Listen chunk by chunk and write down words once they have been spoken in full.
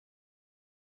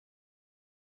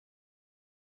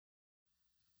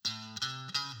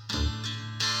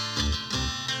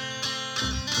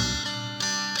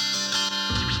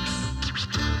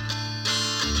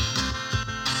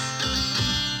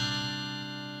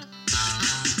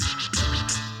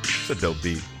It's a dope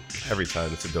beat. Every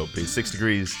time it's a dope beat. 6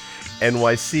 Degrees.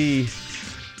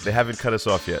 NYC, they haven't cut us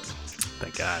off yet.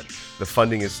 Thank God. The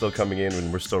funding is still coming in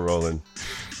and we're still rolling.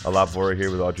 Alap Vora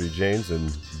here with Audrey James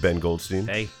and Ben Goldstein.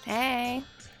 Hey. Hey.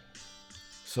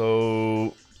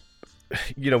 So,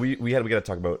 we got to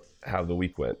talk about how the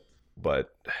week went,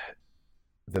 but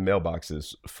the mailbox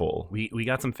is full. We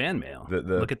got some fan mail.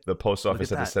 The post office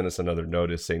had to send us another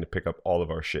notice saying to pick up all of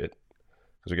our shit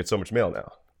because we get so much mail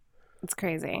now. It's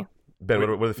crazy. Ben, what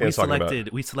are the fans talking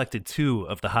about? We selected 2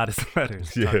 of the hottest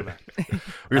letters to talk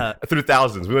about. Through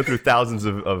thousands. We went through thousands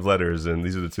of letters, and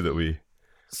these are the 2 that we...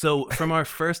 So from our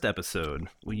first episode,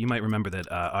 you might remember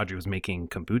that Audrey was making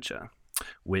kombucha,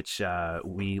 which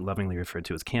we lovingly referred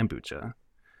to as kombucha.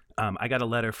 I got a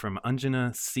letter from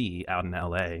Anjana C. out in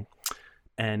L.A.,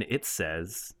 and it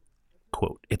says,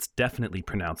 quote, "It's definitely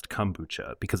pronounced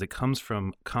kombucha because it comes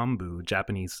from kombu,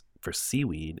 Japanese for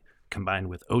seaweed, combined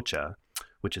with ocha,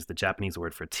 which is the Japanese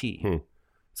word for tea.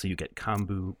 So you get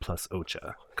kombu plus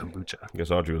ocha, kombucha." I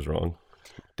guess Audrey was wrong.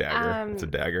 Dagger. It's a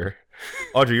dagger.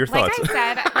 Audrey, your thoughts?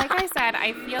 Like I said,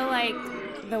 I feel like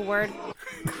the word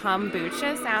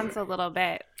kombucha sounds a little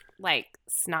bit like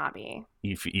snobby.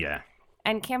 Yeah.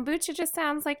 And kombucha just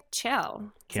sounds like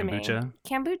chill. Kombucha?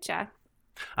 Kombucha.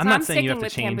 I'm not saying you have to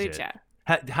change kombucha.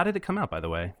 it. How did it come out, by the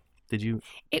way? Did you?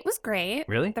 It was great.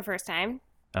 Really? The first time.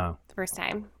 Oh. The first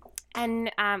time.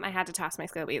 And I had to toss my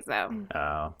Scobies, though.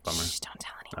 Oh, bummer. Shh, don't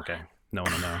tell anyone. Okay. No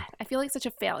one will know. I feel like such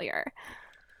a failure.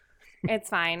 It's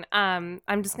fine. I'm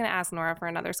just going to ask Nora for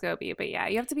another Scobie. But yeah,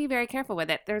 you have to be very careful with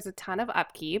it. There's a ton of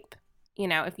upkeep.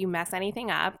 If you mess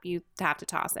anything up, you have to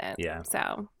toss it. Yeah.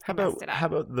 So how about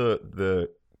the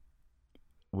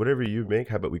whatever you make,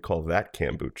 how about we call that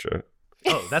kombucha?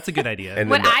 Oh, that's a good idea.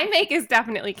 And what I make is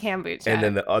definitely kombucha. And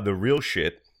then the real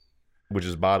shit, which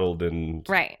is bottled and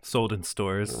sold in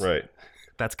stores. Right.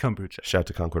 That's kombucha. Shout out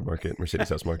to Concord Market, Mercedes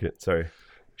House Market. Sorry.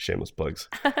 Shameless plugs.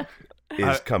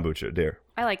 Is kombucha there?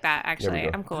 I like that, actually.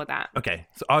 I'm cool with that. Okay.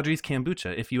 So Audrey's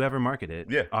kombucha. If you ever market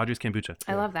it, Audrey's kombucha.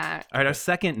 I love that. All right. Our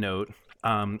second note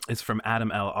is from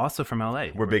Adam L., also from LA.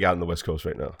 We're big out in the West Coast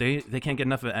right now. They can't get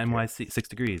enough of NYC 6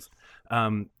 Degrees.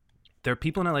 There are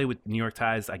people in LA with New York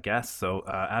ties, I guess. So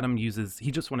Adam he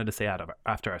just wanted to say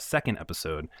after our second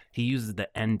episode, he uses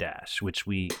the N dash, which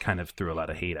we kind of threw a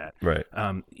lot of hate at. Right.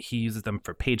 He uses them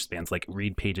for page spans, like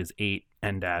read pages 8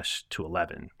 N dash to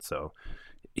 11. So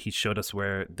he showed us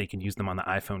where they can use them on the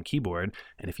iPhone keyboard.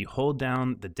 And if you hold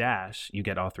down the dash, you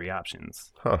get all 3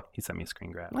 options. Huh. He sent me a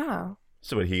screen grab. Wow.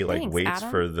 So he Thanks, waits Adam.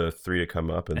 for the 3 to come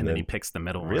up and then he picks the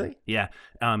middle one. Really? Yeah.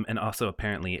 And also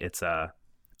apparently it's a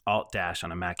Alt dash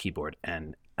on a Mac keyboard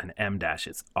and an M dash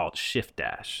is Alt Shift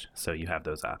dash. So you have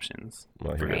those options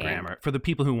for the grammar for the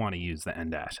people who want to use the N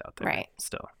dash out there. Right.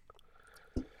 Still.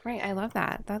 Right. I love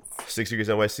that. That's 6 Degrees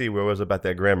NYC. Where was about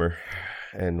that grammar?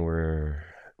 And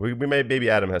we may maybe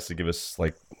Adam has to give us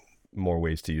like more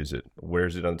ways to use it. Where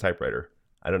is it on the typewriter?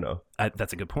 I don't know.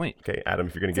 That's a good point. Okay, Adam,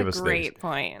 if you're going to give us great things.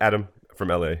 point. Adam from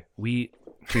LA.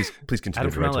 Please continue Adam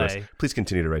to from write LA, to us. Please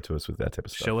continue to write to us with that type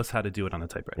of stuff. Show us how to do it on the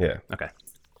typewriter. Yeah. Okay.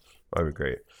 That'd be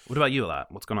great. What about you, Alap?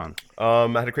 What's going on?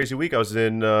 I had a crazy week. I was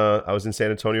in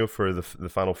San Antonio for the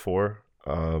Final Four.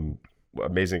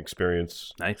 Amazing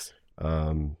experience. Nice.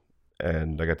 And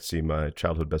I got to see my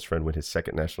childhood best friend win his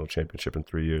 2nd national championship in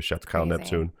 3 years. Shout out to Kyle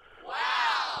Neptune. Wow.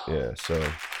 Yeah. So,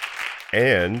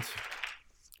 and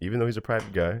even though he's a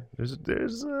private guy,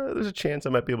 there's a chance I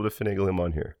might be able to finagle him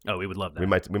on here. Oh, we would love that. We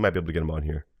might be able to get him on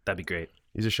here. That'd be great.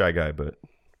 He's a shy guy, but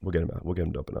we'll get him out. We'll get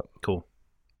him to open up. Cool.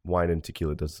 Wine and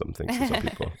tequila does some things to some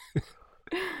people.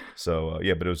 So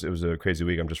but it was a crazy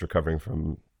week. I'm just recovering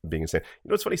from being in San. You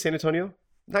know what's funny? San Antonio,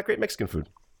 not great Mexican food.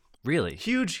 Really?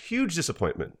 Huge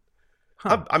disappointment.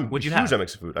 Huh. I'm What'd you huge have? on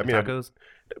Mexican food. I mean, tacos.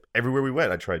 Everywhere we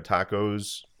went, I tried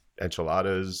tacos,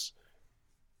 enchiladas.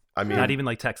 I mean, not even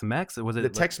like Tex-Mex. Was it the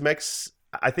Tex-Mex?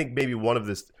 I think maybe one of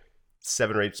the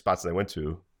 7 or 8 spots that I went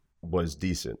to was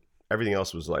decent. Everything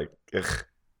else was like, ugh.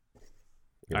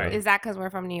 All right. Is that because we're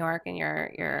from New York and your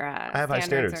I have high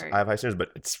standards. I have high standards,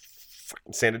 but it's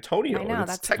fucking San Antonio. I know,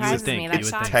 it's that surprises me. That It's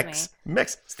shocks me.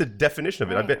 Tex-Mex. It's the definition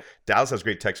of it. I Right. bet Dallas has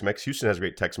great Tex-Mex. Houston has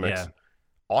great Tex-Mex. Yeah.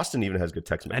 Austin even has good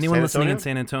Tex-Mex. Anyone San listening Antonio? in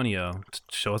San Antonio,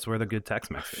 show us where the good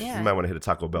Tex-Mex is. Yeah. You might want to hit a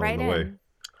Taco Bell Right on the way. in.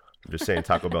 I'm just saying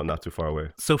Taco Bell not too far away.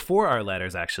 So for our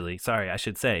letters, actually, sorry, I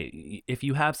should say, if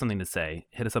you have something to say,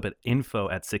 hit us up at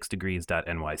info@6degrees.nyc.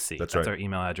 That's That's right. our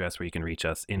email address where you can reach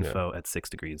us,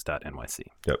 info@6degrees.nyc.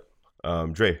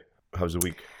 Yep. Dre, how's the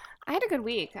week? I had a good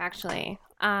week, actually.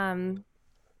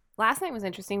 Last night was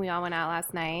interesting. We all went out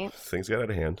last night. Things got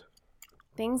out of hand.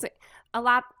 a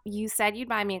lot. You said you'd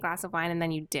buy me a glass of wine and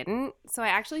then you didn't. So I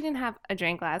actually didn't have a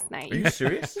drink last night. Are you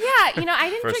serious? Yeah, I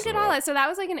didn't First drink of at all- all. So that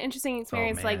was like an interesting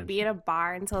experience, man. like be at a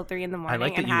bar until 3 a.m. I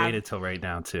like that and you have, waited till right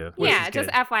now too. Yeah, Which is just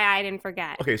good. FYI, I didn't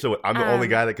forget. Okay, so I'm the only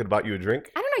Um, guy that could have bought you a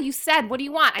drink? I don't know. You said, "What do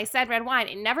you want?" I said red wine.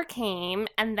 It never came,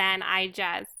 and then I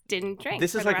just didn't drink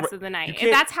This for is the like rest re- of the you night. can't-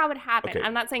 And that's how it happened. Okay.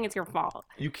 I'm not saying it's your fault.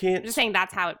 You I'm can't. just saying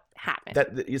that's how it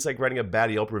happened. It's like writing a bad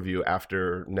Yelp review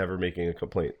after never making a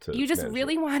complaint to You just management.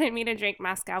 really wanted me to drink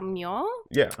Moscow Mule,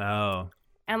 Yeah. Oh,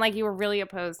 and like you were really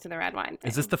opposed to the red wine thing.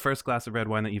 is this the first glass of red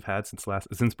wine that you've had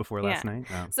since before last Yeah. night?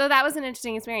 Oh. So that was an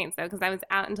interesting experience though, because I was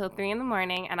out until 3 a.m.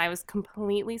 and I was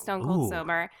completely stone cold Ooh.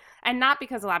 sober, and not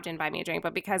because Alap didn't buy me a drink,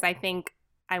 but because I think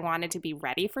I wanted to be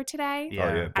ready for today. Yeah.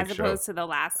 Oh, yeah. As big show. opposed to the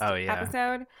last Oh, yeah.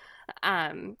 episode.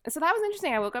 So that was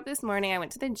interesting. I woke up this morning, I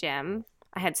went to the gym.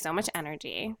 I had so much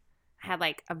energy. I had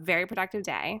like a very productive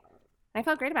day. I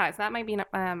felt great about it. So that might be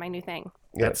my new thing.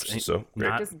 Yeah, That's so great.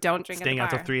 not Just don't drink staying at out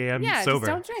the till bar. 3 a.m. Yeah, sober.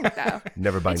 just don't drink though.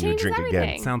 Never buying you a changes drink again.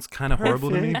 everything. Sounds kind of horrible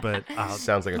to me, but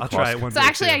Sounds like a I'll cost, try it one So day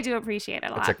actually, too. I do appreciate it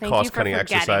a lot. It's a Thank you for cost-cutting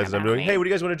forgetting exercise that I'm about doing. me. Hey, what do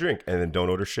you guys want to drink? And then don't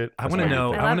order shit. I That's want to my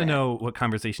know. new I I want to love it. know what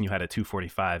conversation you had at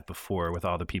 2:45 before with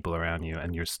all the people around you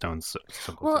and your stone so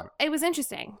cold. Well, it was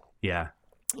interesting. Yeah.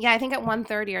 Yeah, I think at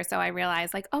 1:30 or so, I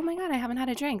realized like, oh my god, I haven't had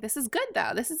a drink. This is good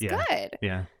though. This is Yeah. good.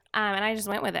 Yeah. And I just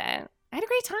went with it. I had a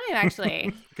great time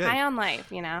actually. Good. High on life,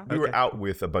 We Okay. were out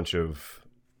with a bunch of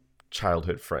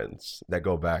childhood friends that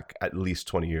go back at least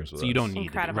 20 years with So us. you don't need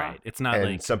Incredible. it. Right. It's not And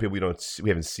like some people we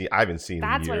haven't seen. I haven't seen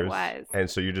That's in what it years. was. And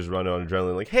so you're just running on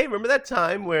adrenaline, like, hey, remember that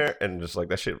time where? And just like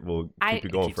that shit will keep I- you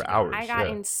going keeps for you going. hours. I got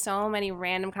yeah. in so many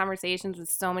random conversations with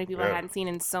so many people I Yeah. hadn't seen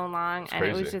in so long, It's and it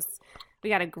was crazy. just we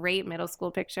got a great middle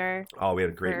school picture. Oh, we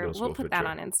had a great for- middle school We'll put picture. that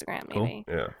on Instagram Cool. maybe.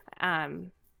 Yeah,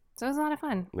 So it was a lot of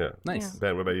fun. yeah. nice.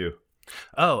 Ben, what about you?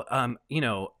 Oh,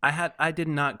 I did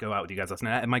not go out with you guys last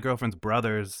night. My girlfriend's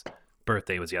brother's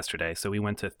birthday was yesterday, so we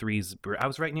went to Three's. I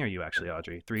was right near you actually,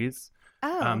 Audrey. Three's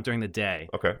Oh, during the day.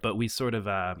 Okay. But we sort of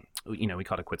we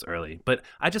called it quits early. But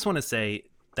I just want to say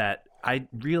that I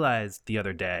realized the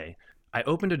other day I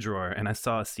opened a drawer and I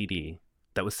saw a CD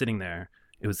that was sitting there.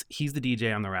 It was He's the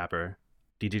DJ, I'm the Rapper,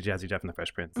 DJ Jazzy Jeff and the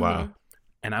Fresh Prince. Wow.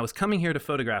 And I was coming here to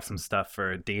photograph some stuff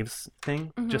for Dave's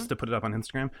thing, just to put it up on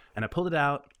Instagram. And I pulled it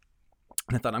out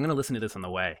and I thought, I'm going to listen to this on the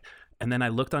way. And then I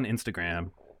looked on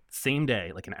Instagram, same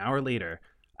day, like an hour later.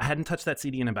 I hadn't touched that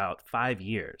CD in about 5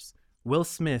 years. Will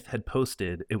Smith had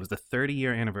posted, it was the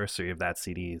 30-year anniversary of that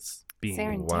CD's being.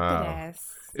 serendipitous.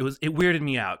 It weirded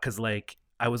me out because like,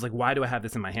 I was like, why do I have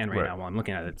this in my hand right Right. now while I'm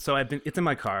looking at it? So it's in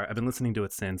my car. I've been listening to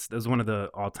it since. It was one of the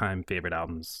all-time favorite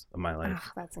albums of my life.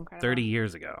 Oh, that's incredible. 30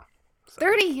 years ago. So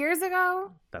 30 years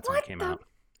ago? that's when it What came the- out.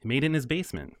 He made it in his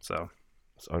basement. So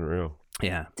It's unreal.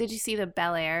 yeah. Did you see the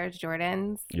Bel Air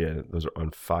Jordans? Yeah, those are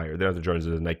on fire. They're not the Jordans,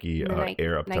 they're the Nike The Nike-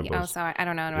 Air Up Nike, Tempos. oh, sorry. I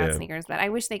don't know about Yeah. sneakers, but I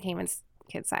wish they came in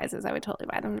kid sizes. I would totally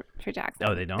buy them for Jackson.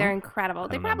 Oh, they don't? They're incredible.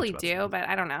 They don't know much probably about do, sneakers. but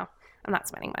I don't know. I'm not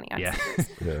spending money on Yeah. sneakers.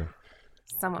 Yeah.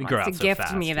 Someone You grow wants to out so gift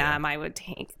fast, me yeah. them, I would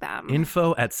take them.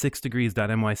 Info at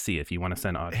 6degrees.nyc if you want to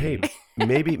send Audrey. Hey,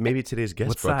 maybe today's guest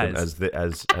What brought them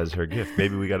size? as her gift.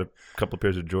 Maybe we got a couple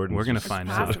pairs of Jordans. We're gonna It's find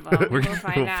out. possible. We're We'll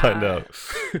gonna- find out.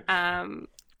 Um,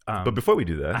 But before we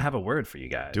do that, I have a word for you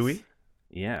guys. do we?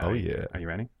 Yeah. Oh, Are you- yeah. Are you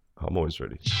ready? I'm always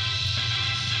ready.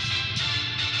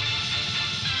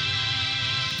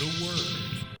 The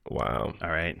word. Wow. All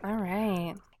right. all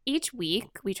right. Each week,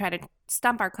 we try to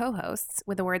stump our co-hosts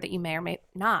with a word that you may or may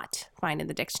not find in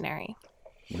the dictionary.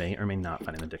 May or may not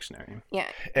find in the dictionary. Yeah.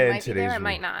 It And might be there, today's it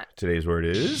might not. Today's word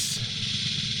is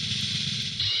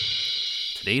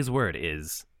Today's word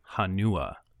is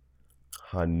Hanua.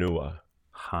 Hanua.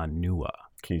 Hanua.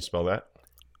 Can you spell that?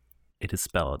 It is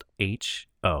spelled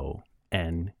Honua.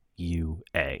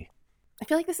 I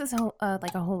feel like this is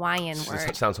like a Hawaiian This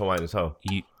word. sounds Hawaiian as hell.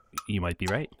 You might be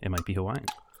right. It might be Hawaiian.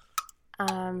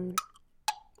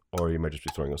 Or you might just be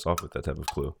throwing us off with that type of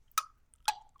clue.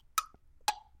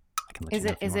 I can let Is you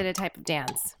know it if you is it want. a type of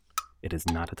dance? It is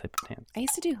not a type of dance. I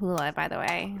used to do hula, by the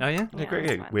way. Oh yeah. Yeah, great.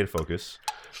 that's Yeah, fun. way to focus.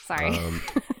 Sorry.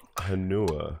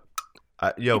 Hanua.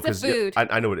 It's a Because food.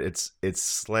 I know what it's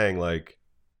slang. Like,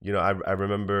 I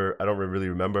remember. I don't really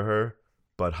remember her,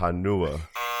 but Hanua.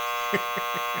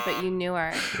 But you knew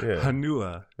her. Yeah.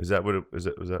 Hanua. Is that what it is?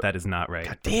 Was that? That is not right.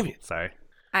 God damn it! Sorry.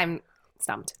 I'm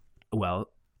stumped. Well,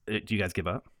 do you guys give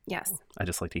up? Yes. I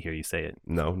just like to hear you say it.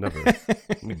 No, never.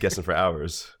 I'm guessing for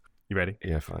hours. You ready?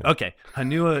 Yeah, fine. Okay.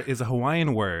 Hanua is a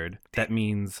Hawaiian word that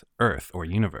means earth or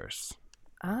universe.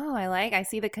 Oh, I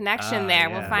see the connection Ah, there.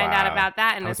 yeah. We'll find out Wow. about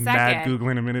that in I a was mad second.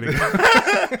 Googling a minute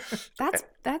ago.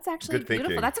 That's actually Good beautiful.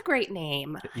 thinking. that's a great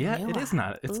name. Yeah, it Hanua. is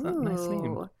not. It's not a nice name.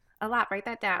 Ooh. A lot. Write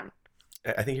that down.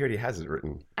 I think he already has it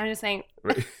written. I'm just saying.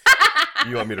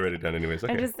 You want me to write it down anyways?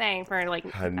 Okay. I'm just saying for like.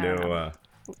 Hanoa.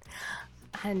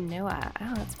 Hanoa.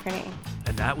 Oh, that's pretty.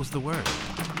 And that was the word.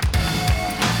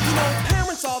 You know,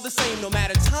 parents are the same no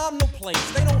matter time, no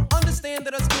place. They don't understand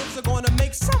that us kids are going to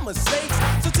make some mistakes.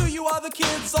 So to you other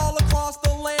kids all across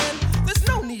the land, there's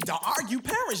no need to argue.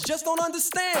 Parents just don't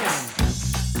understand.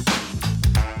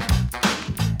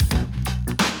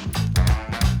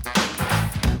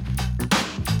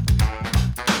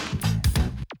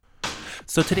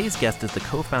 So today's guest is the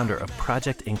co-founder of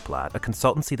Project Inkblot, a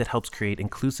consultancy that helps create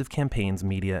inclusive campaigns,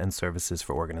 media, and services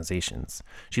for organizations.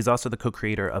 She's also the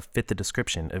co-creator of Fit the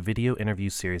Description, a video interview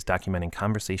series documenting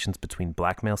conversations between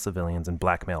black male civilians and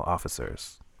black male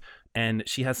officers. And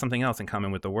she has something else in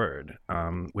common with the word,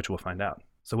 which we'll find out.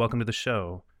 So welcome to the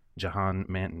show, Jahan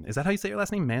Manton. Is that how you say your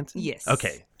last name, Manton? Yes.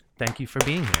 Okay. Thank you for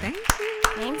being here. Thank you.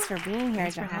 Thanks for being here,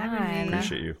 Thanks for having me. Jahan.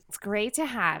 Appreciate you. It's great to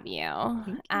have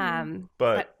you.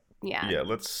 But yeah,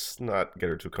 let's not get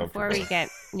her too comfortable. before we get,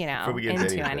 Before we get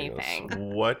into anything anything. else,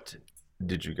 what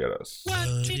did you get us? What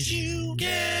did you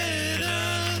get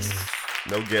us?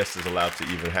 No guest is allowed to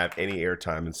even have any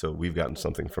airtime until we've gotten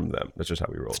something from them. That's just how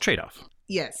we roll. It's a trade-off.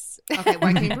 Yes. Okay, well,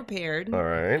 I came prepared. All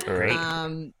right. Great.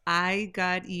 I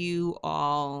got you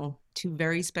all two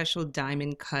very special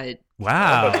diamond cut.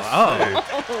 Wow.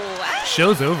 Oh, What?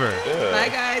 show's over. Bye,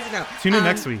 guys. No. Tune in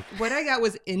next week. What I got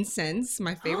was incense,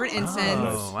 my favorite incense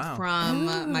Oh, wow.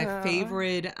 from my Ooh.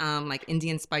 favorite like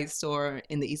Indian spice store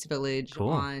in the East Village Cool.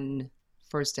 on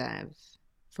First Ave.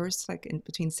 First, like in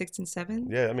between 6th and 7th.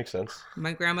 Yeah, that makes sense.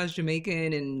 My grandma's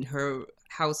Jamaican, and her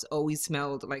house always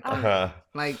smelled like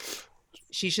like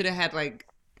she should have had like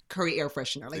curry air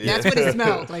freshener. Like that's what it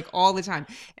smelled like all the time.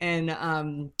 And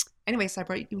anyway, so I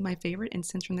brought you my favorite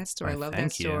incense from that store. I love that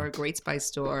thank you. store, great spice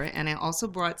store. And I also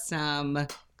brought some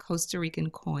Costa Rican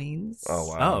coins. Oh,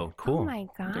 wow. Oh, cool. Oh my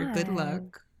god. They're good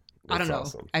luck. I That's don't know.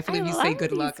 awesome. I feel like I you say love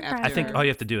good these luck after I think all you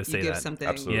have to do is you say give that. something.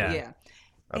 Absolutely. Yeah.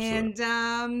 Absolutely.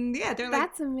 And yeah, they're like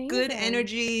That's amazing. good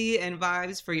energy and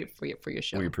vibes for your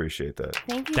show. We appreciate that.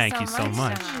 Thank you so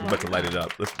much. We're about to light it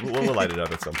up. We'll light it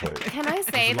up at some point. Can I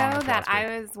say is long though and that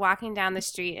prosper. I was walking down the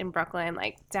street in Brooklyn,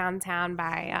 like downtown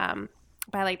by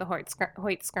like the Hoyt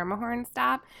Skirmahorn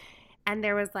stop, and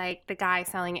there was like the guy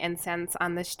selling incense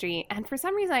on the street, and for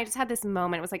some reason I just had this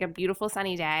moment. It was like a beautiful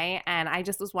sunny day, and I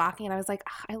just was walking, and I was like,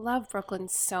 "Ah, I love Brooklyn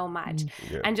so much,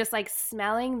 Yeah. and just like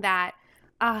smelling that.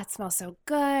 It smells so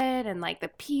good, and like the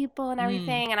people and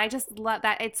everything, and I just love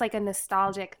that. It's like a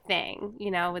nostalgic thing,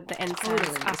 you know, with the incense.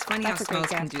 Totally. Ah, It's funny how that's a great smells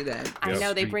can gift. do that. I Yep.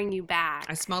 know they Street. bring you back.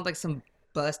 I smelled like some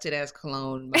busted ass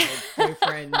cologne my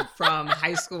boyfriend from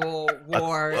high school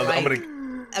wore I'm like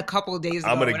gonna a couple of days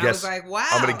ago. I'm gonna and guess. I was like, wow.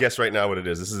 I'm gonna guess right now what it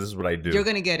is. This is what I do. You're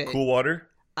gonna get it. Cool water,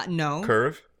 No.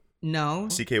 Curve, No.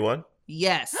 CK1.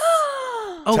 Yes.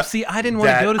 Oh, see, I didn't want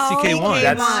to That- go to CK1.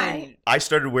 That's- Why? I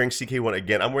started wearing CK1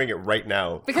 again. I'm wearing it right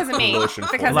now. Because of me. Promotion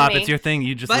for Because it. of Lop, me. it's your thing.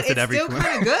 You just But listed it's every still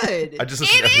kind of good. I just It listened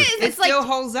to is. everything. It It's like still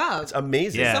holds up. It's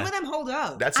amazing. Yeah. Some of them hold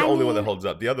up. That's the I only one that mean- holds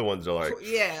up. The other ones are like,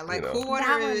 Yeah, like you know. cool water.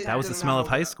 That one- That was the doesn't smell of hold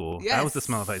high up. school. Yes. That was the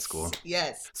smell of high school.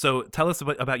 Yes. So tell us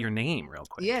about your name real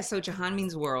quick. Yeah, so Jahan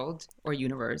means world or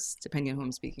universe, depending on who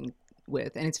I'm speaking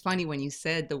with. And it's funny when you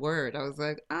said the word, I was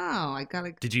like, oh, I got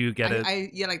like Did you get it?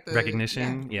 like the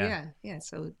recognition? Yeah.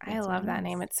 So I that's love what that it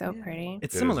name. is. It's so Yeah. pretty.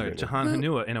 It's It is similar, very Jahan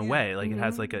Hanua, in a Yeah. way. Like it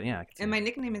has Mhm. like a, yeah. I can see And my it.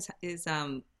 nickname is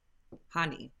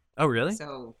Hani. Oh, really?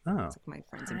 So Oh. it's like my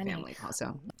friends and Hani. family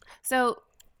also. So,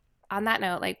 on that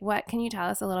note, like, what can you tell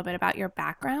us a little bit about your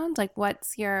background? Like,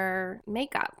 what's your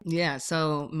makeup? Yeah,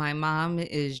 so my mom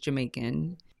is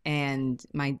Jamaican and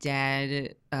my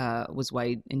dad was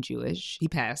white and Jewish. He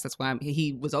passed. That's why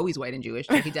he was always white and Jewish.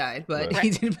 He died, but Right. he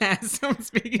did pass. So I'm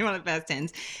speaking on the past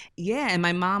tense. Yeah, and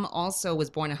my mom also was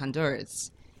born in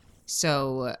Honduras.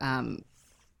 So,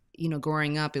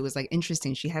 growing up, it was like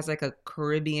interesting. She has like a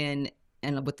Caribbean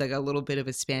and with like a little bit of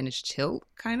a Spanish tilt,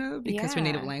 kind of, because her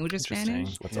native Yeah. language is Interesting.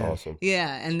 Spanish. that's Yeah. awesome.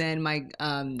 Yeah, and then my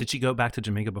Did she go back to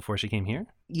Jamaica before she came here?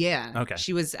 yeah. Okay.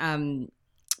 She was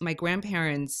my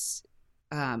grandparents.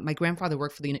 My grandfather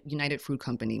worked for the United Fruit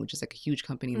Company, which is like a huge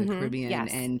company in the Mhm, Caribbean, yes.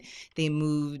 and they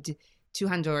moved to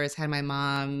Honduras. Had my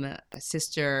mom, a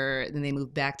sister. Then they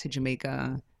moved back to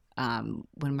Jamaica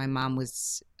when my mom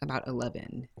was about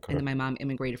 11, Okay. and then my mom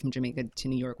immigrated from Jamaica to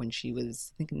New York when she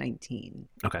was, I think, 19.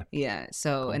 Okay. Yeah.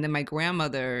 So, Cool. and then my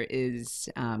grandmother is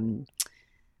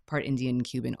part Indian,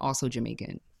 Cuban, also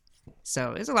Jamaican.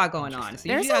 So there's a lot going on. So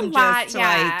There's usually a I'm lot, just,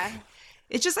 yeah. like,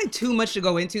 it's just like too much to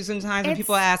go into sometimes when It's-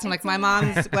 people ask. I'm like, it's my a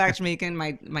mom's Black Jamaican,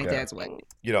 my Yeah. dad's white.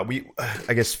 You know,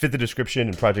 I guess, fit the description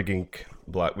in Project Ink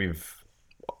Block.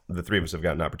 The three of us have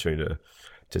gotten an opportunity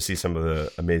to see some of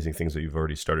the amazing things that you've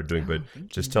already started doing. But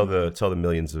just tell the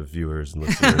millions of viewers and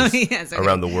listeners Yes, okay.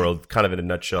 around the world, kind of in a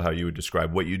nutshell, how you would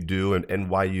describe what you do and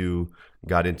why you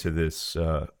got into this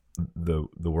the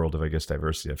world of, I guess,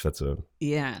 diversity. If that's a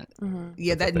Yeah. Mm-hmm.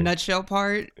 Yeah, That's a that thing. nutshell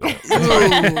part. Ooh.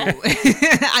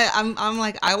 I'm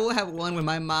like, I will have one where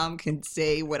my mom can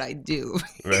say what I do.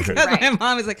 Right. Because my Right.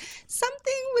 mom is like,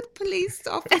 something with police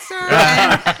officer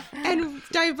and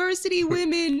diversity,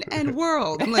 women, and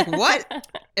world. I'm like, what?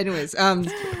 Anyways,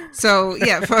 so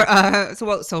yeah,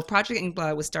 so Project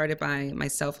Inkblot was started by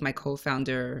myself, my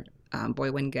co-founder,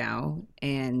 Boy Wen Gao,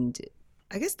 and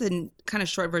I guess the kind of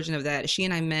short version of that, she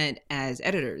and I met as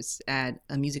editors at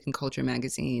a music and culture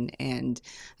magazine. And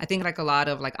I think like a lot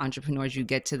of like entrepreneurs, you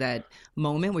get to that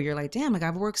moment where you're like, damn, like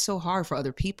I've worked so hard for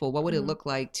other people. What would it look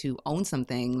like to own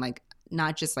something? Like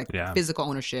not just like Yeah. physical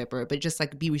ownership but just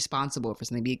like be responsible for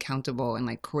something, be accountable and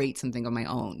like create something of my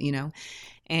own, you know?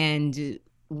 And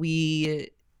we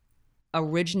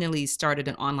originally started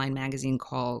an online magazine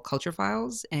called Culture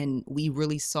Files, and we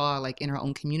really saw like in our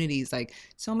own communities like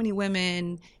so many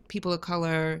women, people of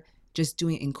color just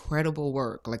doing incredible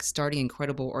work, like starting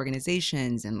incredible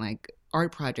organizations and like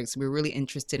art projects. We were really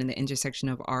interested in the intersection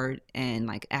of art and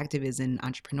like activism,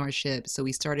 entrepreneurship. So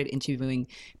we started interviewing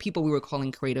people we were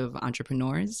calling creative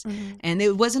entrepreneurs. Mm-hmm. And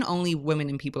it wasn't only women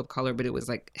and people of color, but it was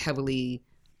like heavily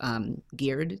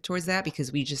geared towards that,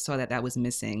 because we just saw that was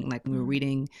missing. Like when we were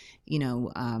reading, you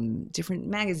know, different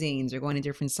magazines or going to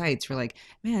different sites, we're like,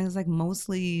 man, it's like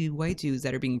mostly white dudes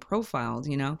that are being profiled,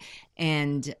 you know?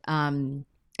 And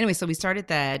anyway, so we started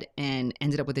that and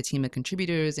ended up with a team of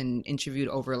contributors and interviewed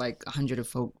over like 100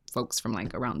 of folks from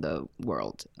like around the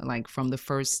world, like from the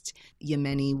first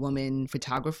Yemeni woman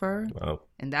photographer. Wow.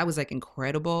 And that was like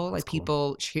incredible. Like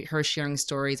people, her sharing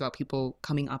stories about people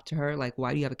coming up to her, like,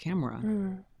 why do you have a camera?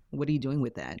 Mm. What are you doing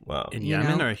with that? Wow. In You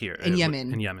Yemen know? or here? In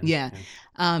Yemen. In Yemen. Yeah.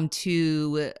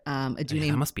 To a dude Yeah,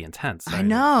 named that must be intense. I right?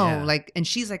 know, Yeah. like, and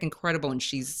she's like incredible, and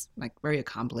she's like very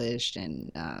accomplished, and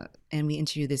we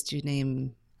interviewed this dude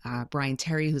named Brian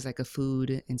Terry, who's like a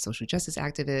food and social justice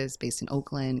activist based in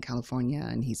Oakland, California,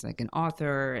 and he's like an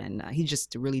author, and he's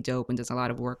just really dope and does a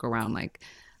lot of work around like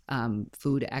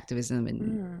food activism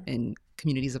and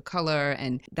communities of color.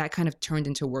 And that kind of turned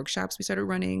into workshops. We started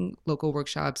running local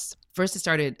workshops. First, it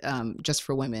started just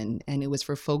for women, and it was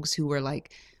for folks who were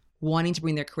like wanting to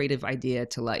bring their creative idea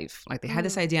to life. Like they had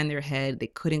this idea in their head, they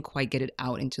couldn't quite get it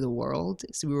out into the world.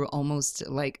 So we were almost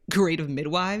like creative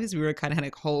midwives. We were kind of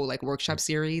had a whole like workshop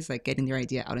series, like getting their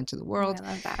idea out into the world.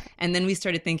 I love that. And then we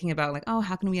started thinking about like, oh,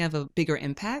 how can we have a bigger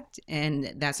impact?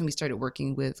 And that's when we started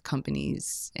working with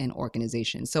companies and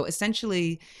organizations. So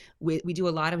essentially, we do a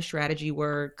lot of strategy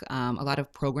work, a lot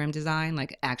of program design,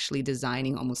 like actually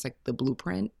designing almost like the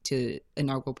blueprint to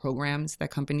inaugural programs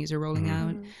that companies are rolling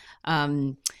out.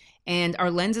 And our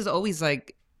lens is always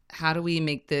like, how do we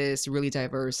make this really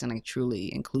diverse and like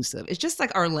truly inclusive? It's just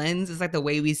like our lens is like the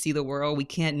way we see the world. We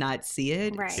can't not see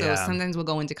it. Right. So Yeah. sometimes we'll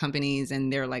go into companies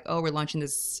and they're like, oh, we're launching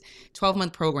this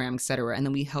 12-month program, et cetera. And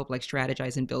then we help like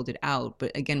strategize and build it out.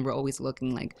 But again, we're always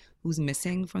looking like who's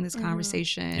missing from this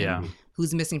conversation? Yeah.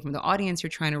 Who's missing from the audience you're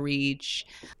trying to reach?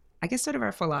 I guess sort of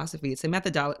our philosophy, it's a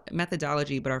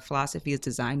methodology, but our philosophy is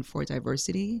designed for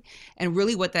diversity. And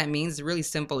really what that means is really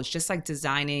simple. It's just like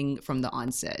designing from the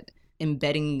onset,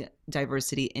 embedding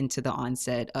diversity into the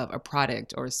onset of a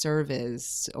product or a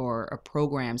service or a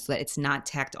program so that it's not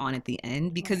tacked on at the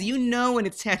end, because you know when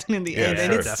it's tacked on at the Yeah, end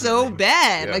and sure. it's so Definitely.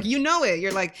 bad. Yeah. Like, you know it.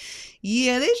 You're like,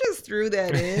 yeah, they just threw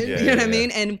that in. Yeah, you know what yeah, I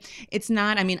mean? And it's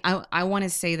not, I mean, I want to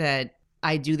say that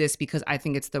I do this because I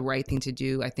think it's the right thing to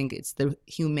do. I think it's the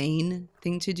humane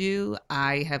thing to do.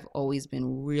 I have always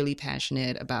been really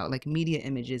passionate about like media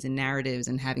images and narratives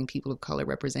and having people of color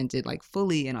represented like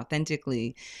fully and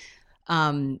authentically.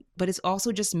 But it's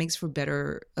also just makes for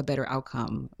a better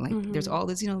outcome. Like there's all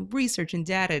this, you know, research and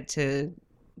data to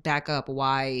back up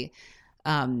why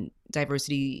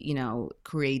diversity, you know,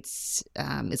 creates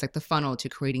is like the funnel to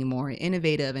creating more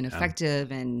innovative and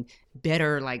effective and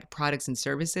better like products and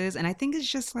services. And I think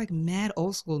it's just like mad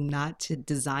old school not to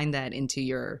design that into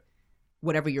your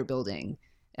whatever you're building.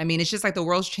 I mean, it's just like the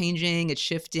world's changing, it's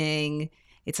shifting.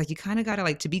 It's like you kind of got to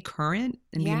like to be current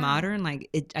and be Yeah. modern. Like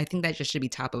I think that just should be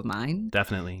top of mind.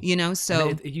 Definitely. You know, so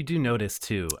And you do notice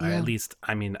too, Yeah. at least,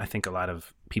 I mean, I think a lot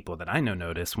of people that I know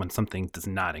notice when something does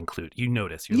not include, you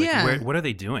notice, you're Yeah. like, what are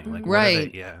they doing? Like, what are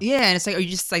right. they, yeah. Yeah. And it's like, are you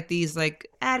just like these like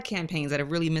ad campaigns that have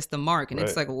really missed the mark? And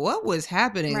it's Right. like, what was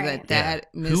happening Right. that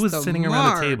Yeah. missed Who was the sitting mark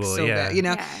around the table? so Yeah. bad, you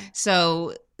know? Yeah.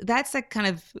 So that's like kind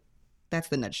of that's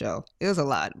the nutshell. It was a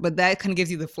lot, but that kind of gives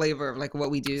you the flavor of like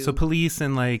what we do. So police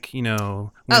and like, you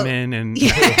know, women and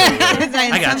yeah.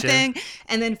 I got something.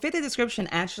 And then Fit the Description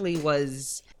actually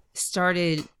was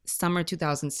started summer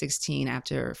 2016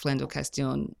 after Philando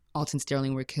Castile, Alton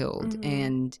Sterling were killed.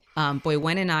 And Boy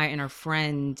Wen and I and our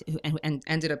friend who and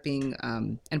ended up being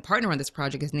and partner on this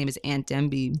project, his name is Ant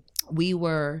Demby. We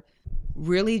were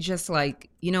really just like,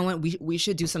 you know what, we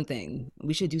should do something.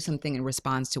 We should do something in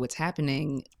response to what's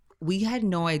happening. We had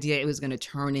no idea it was going to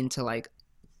turn into like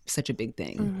such a big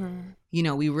thing. You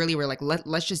know, we really were like,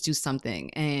 let's just do something.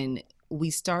 And we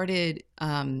started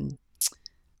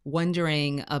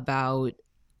wondering about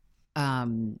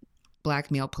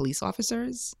Black male police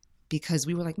officers, because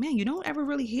we were like, man, you don't ever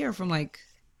really hear from like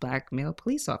Black male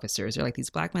police officers or like these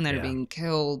Black men that are being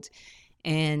killed.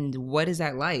 And what is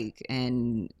that like?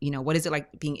 And, you know, what is it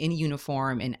like being in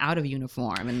uniform and out of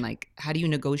uniform? And like, how do you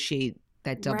negotiate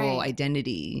that double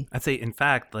identity? I'd say, in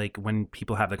fact, like when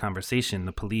people have the conversation,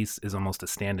 the police is almost a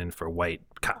stand-in for white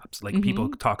cops. Like people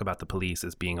talk about the police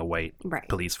as being a white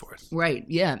police force. Right.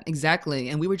 Yeah, exactly.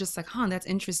 And we were just like, that's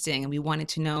interesting. And we wanted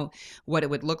to know what it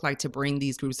would look like to bring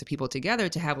these groups of people together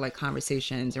to have like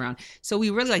conversations around. So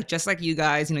we really like, just like you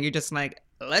guys, you know, you're just like,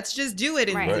 let's just do it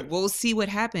and we'll see what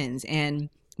happens. And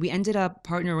we ended up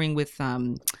partnering with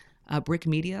Brick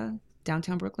Media,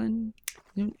 downtown Brooklyn.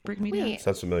 You know, Brick Media? Wait.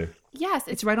 Sounds familiar. Yes.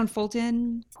 It's right on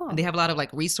Fulton. Cool. And they have a lot of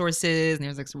like resources and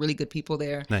there's like some really good people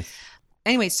there. Nice.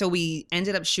 Anyway, so we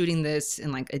ended up shooting this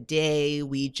in like a day.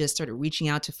 We just started reaching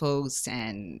out to folks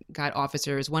and got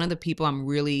officers. One of the people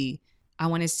I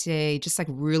want to say just like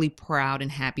really proud and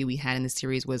happy we had in the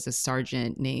series was a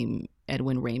sergeant named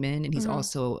Edwin Raymond. And he's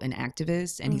also an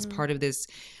activist and he's part of this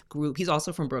group. He's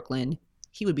also from Brooklyn.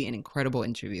 He would be an incredible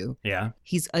interview. Yeah.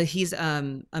 He's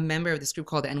a member of this group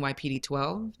called the NYPD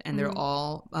 12, and they're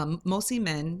all mostly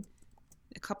men,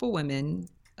 a couple women,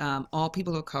 all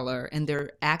people of color, and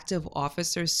they're active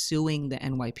officers suing the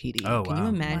NYPD. Oh, Can wow. you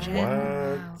imagine?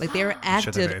 What? Like they're sure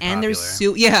active they're very and they're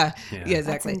popular. yeah, Yeah. exactly.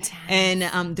 That's intense. And they're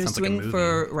Sounds like a suing movie.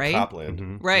 for right,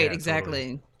 Copland. right, Yeah, exactly.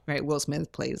 totally. Right, Will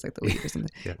Smith plays like the lead or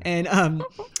something. Yeah. And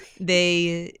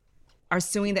they are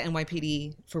suing the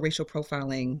NYPD for racial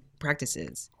profiling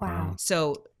practices. Wow.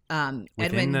 So Within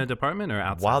Edwin, the department or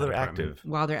outside While the they're department? active.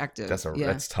 while they're active,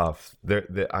 That's tough.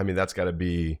 I mean, that's got to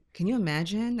be. Can you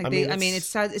imagine? Like I mean,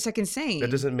 it's like insane.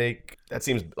 That doesn't make. That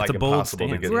seems like a bold impossible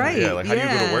to stance. get. Right, Yeah. Like how do you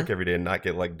go to yeah. work every day and not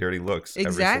get like dirty looks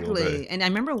every single Exactly. day? And I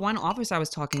remember one officer I was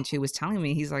talking to was telling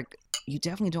me, he's like, you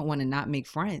definitely don't want to not make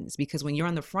friends because when you're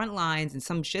on the front lines and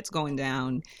some shit's going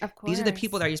down, Of course. these are the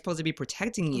people that are supposed to be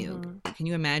protecting you. Can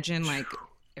you imagine? Like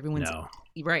everyone's No.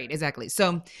 right. Exactly.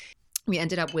 So we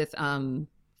ended up with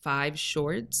 5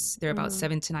 shorts. They're about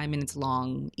 7 to 9 minutes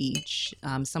long each.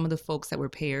 Some of the folks that were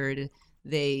paired,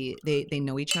 they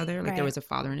know each other. Like there Right. was a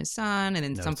father and his son, and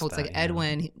then some Noticed folks that, like yeah.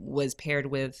 Edwin was paired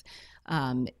with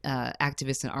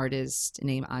activist and artist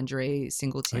named Andre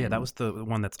Singleton. Oh, yeah, that was the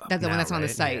one that's up That's the one now, that's on the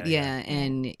right? site. Yeah,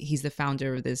 and he's the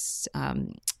founder of this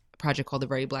project called the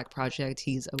Very Black Project.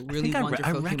 He's a really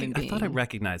wonderful human being. I thought I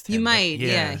recognized him. You but might,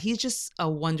 yeah. He's just a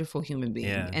wonderful human being.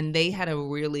 Yeah. And they had a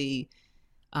really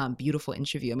beautiful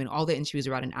interview. I mean, all the interviews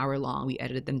are about an hour long. We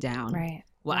edited them down. Right.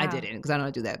 Well, I Wow. didn't because I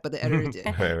don't do that, but the editor did.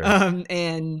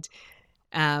 Right.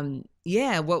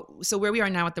 So where we are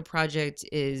now at the project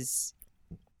is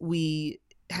we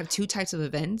have 2 types of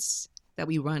events that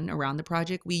we run around the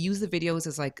project. We use the videos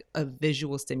as like a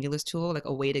visual stimulus tool, like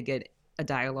a way to get a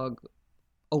dialogue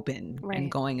open Right.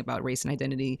 and going about race and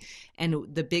identity. And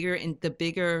the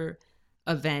bigger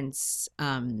events,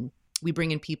 we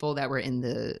bring in people that were in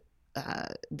the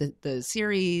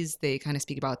series. They kind of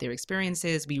speak about their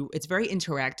experiences. It's very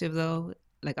interactive though.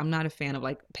 Like I'm not a fan of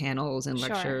like panels and Sure.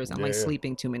 lectures. I'm like Yeah.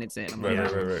 sleeping 2 minutes in. I'm like,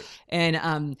 Right.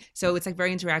 and so it's like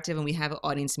very interactive, and we have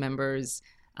audience members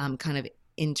kind of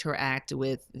interact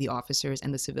with the officers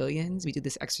and the civilians. We do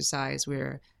this exercise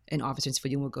where an officer and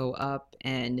civilian will go up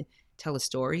and tell a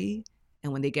story,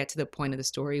 and when they get to the point of the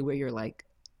story where you're like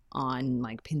on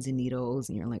like pins and needles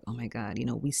and you're like, oh my god, you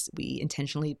know, we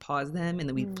intentionally pause them and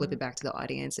then we flip it back to the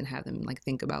audience and have them like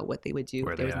think about what they would do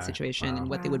Where if they they was in a are. situation Wow. and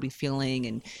what they would be feeling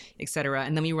and etc.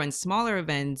 And then we run smaller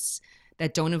events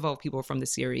that don't involve people from the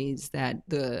series that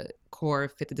the core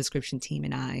Fit the Description team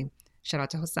and I, shout out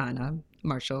to Hosanna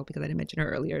Marshall because I didn't mention her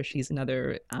earlier, she's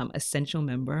another essential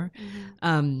member.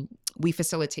 We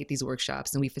facilitate these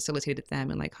workshops, and we facilitated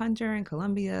them in like Hunter and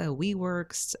Columbia,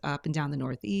 WeWorks, up and down the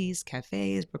Northeast,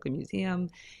 cafes, Brooklyn Museum.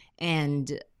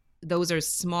 And those are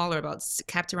smaller,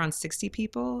 capped around 60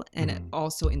 people, and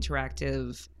also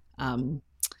interactive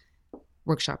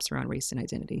workshops around race and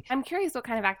identity. I'm curious what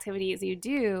kind of activities you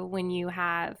do when you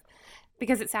have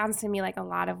Because it sounds to me like a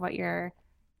lot of what you're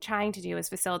trying to do is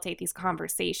facilitate these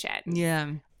conversations.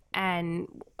 Yeah. And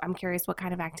I'm curious what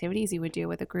kind of activities you would do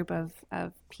with a group of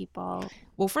people.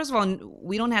 Well, first of all,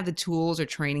 we don't have the tools or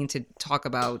training to talk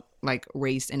about like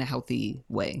race in a healthy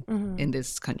way in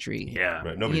this country. Yeah.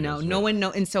 Right. Nobody knows, no right. one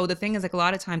knows. And so the thing is, like, a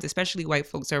lot of times, especially white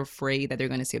folks are afraid that they're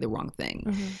going to say the wrong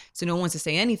thing. So no one wants to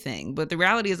say anything. But the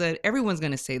reality is that everyone's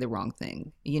going to say the wrong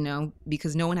thing,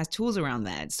 because no one has tools around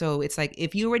that. So it's like,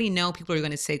 if you already know people are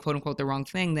going to say, quote unquote, the wrong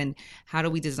thing, then how do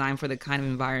we design for the kind of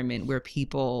environment where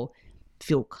people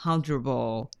feel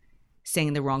comfortable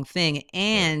saying the wrong thing?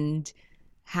 And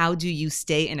how do you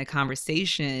stay in a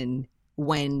conversation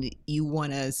when you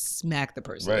want to smack the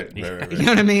person? Right. You know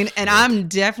what I mean? And I'm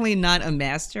definitely not a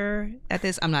master at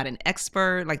this. I'm not an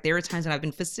expert. Like, there are times when I've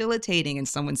been facilitating and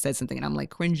someone said something and I'm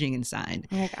like cringing inside.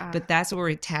 Like, But that's what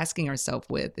we're tasking ourselves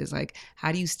with, is like,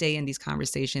 how do you stay in these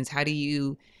conversations? How do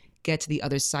you get to the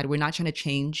other side? We're not trying to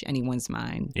change anyone's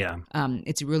mind. Yeah.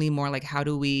 It's really more like, how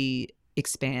do we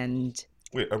expand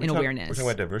Wait, are we in talk- awareness? We're talking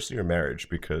about diversity or marriage,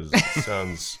 because it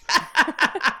sounds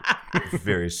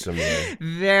very similar.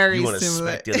 Very You want to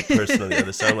similar. smack the other person on the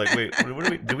other side. I'm like, wait, what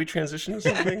do we? Do we transition to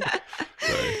something?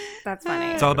 Sorry. that's funny.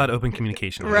 It's all about open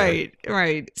communication. Right.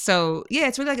 So yeah,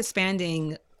 it's really like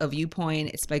expanding a viewpoint.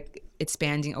 It's like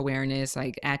expanding awareness,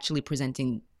 like actually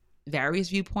presenting various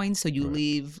viewpoints, so you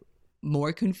leave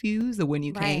more confused than when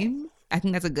you Right. came. I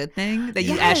think that's a good thing, that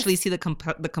you Yes. actually see the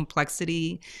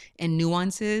complexity and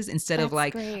nuances, instead of That's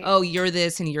like, great. oh, you're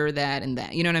this and you're that and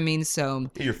that. You know what I mean? So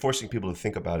You're forcing people to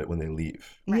think about it when they leave.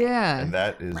 yeah, And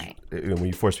that is, Right. when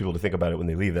you force people to think about it when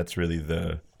they leave, that's really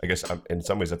I guess, in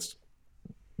some ways, that's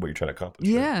what you're trying to accomplish.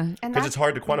 yeah. And Because that's it's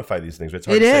hard to quantify these things. It's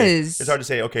hard It to say, is. It's hard to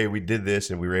say, okay, we did this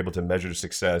and we were able to measure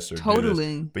success or do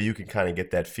Totally. this. But you can kind of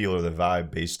get that feel or the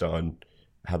vibe based on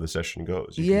how the session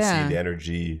goes. You Yeah. can see the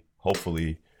energy,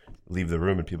 hopefully, leave the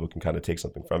room and people can kind of take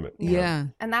something from it. you know? Yeah.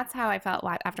 And that's how I felt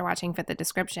after watching Fit the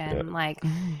Description. Yeah. Like,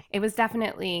 it was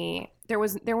definitely there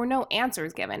were no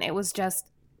answers given. It was just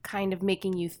kind of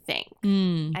making you think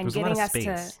and There was a lot getting of us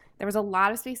space. to. There was a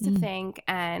lot of space to think,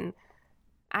 and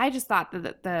I just thought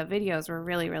that the videos were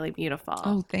really, really beautiful.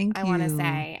 Oh, thank you. I want to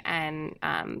say, and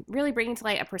really bringing to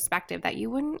light a perspective that you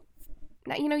wouldn't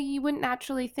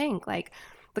naturally think. Like,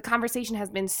 the conversation has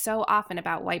been so often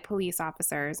about white police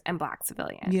officers and black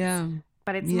civilians. Yeah.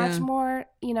 But it's Yeah. much more,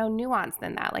 nuanced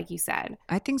than that, like you said.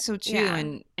 I think so too. Yeah.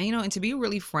 And and to be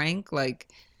really frank, like,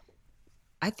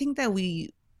 I think that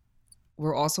we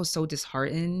were also so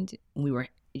disheartened when we were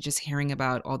just hearing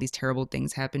about all these terrible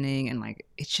things happening, and like,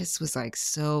 it just was like,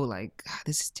 so like, God,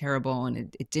 this is terrible. And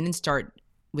it didn't start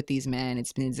with these men.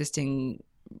 It's been existing,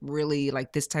 really,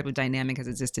 like, this type of dynamic has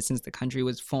existed since the country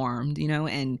was formed,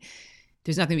 and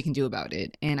there's nothing we can do about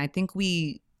it. And I think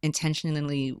we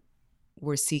intentionally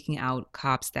were seeking out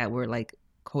cops that were like,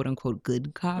 quote unquote,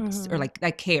 good cops, or like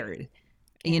that cared,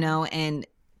 and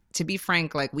to be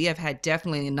frank, like, we have had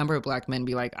definitely a number of black men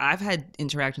be like, I've had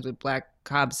interactions with black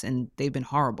cops and they've been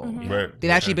horrible. Right. They've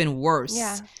actually been worse.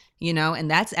 Yeah. And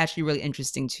that's actually really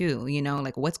interesting too,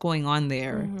 like, what's going on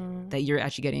there that you're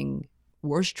actually getting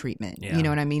worse treatment. Yeah. You know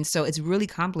what I mean? So it's really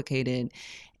complicated.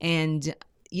 And,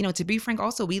 to be frank,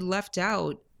 also, we left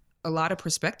out a lot of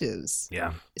perspectives.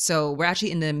 Yeah. So we're actually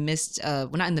in the midst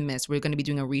of, we're not in the midst, we're going to be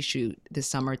doing a reshoot this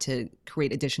summer to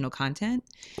create additional content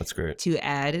That's great. to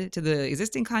add to the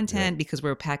existing content, because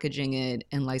we're packaging it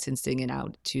and licensing it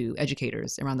out to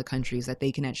educators around the country so that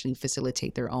they can actually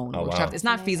facilitate their own Oh, workshops. wow. It's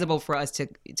not feasible for us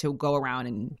to go around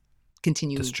and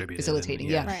continue Distribute it facilitating.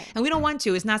 and- Yeah. yeah. Right. And we don't want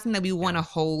to. It's not something that we want to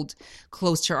hold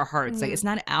close to our hearts. Like, Mhm. it's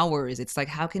not ours. It's like,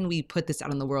 how can we put this out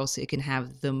in the world so it can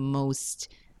have the most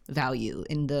value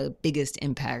and the biggest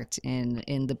impact in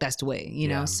the best way,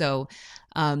 Yeah. So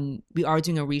we are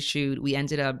doing a reshoot. We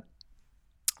ended up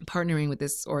partnering with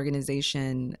this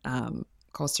organization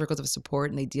called Circles of Support,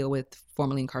 and they deal with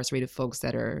formerly incarcerated folks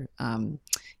that are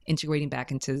integrating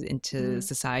back into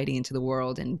society, into the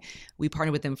world. And we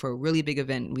partnered with them for a really big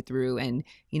event we threw. And,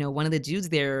 one of the dudes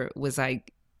there was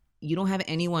like, you don't have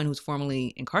anyone who's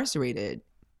formerly incarcerated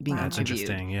being Wow. That's interviewed.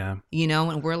 interesting. Yeah.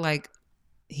 And we're like,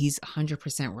 he's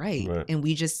 100% right. Right. And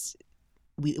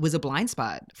it was a blind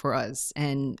spot for us.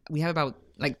 And we have about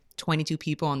like 22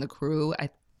 people on the crew.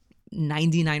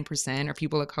 99% are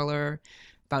people of color,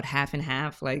 about half and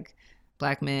half, like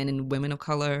Black men and women of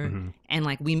color. Mhm. And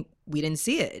like, we didn't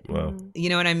see it. Wow. You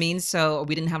know what I mean? So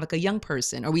we didn't have like a young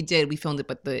person, or we filmed it,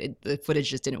 but the footage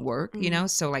just didn't work,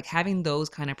 So like, having those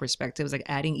kind of perspectives, like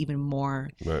adding even more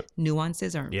Right.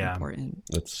 nuances are Yeah. important.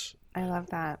 That's I love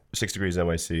that. 6 Degrees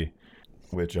NYC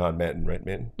with John Manton, right,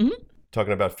 Manton? Mhm.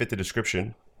 Talking about Fit the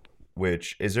Description.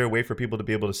 which is there a way for people to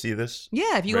be able to see this?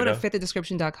 Yeah, if you Right go now? to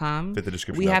fitthedescription.com,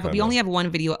 Fitthedescription.com, we only have one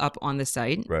video up on the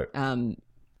site. Right.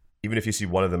 Even if you see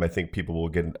one of them, I think people will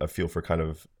get a feel for kind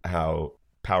of how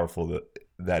powerful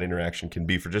that interaction can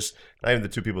be for just not even the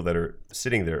two people that are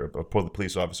sitting there, a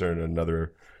police officer and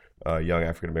another young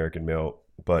African-American male,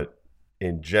 but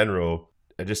in general,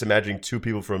 just imagining two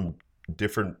people from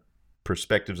different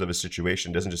perspectives of a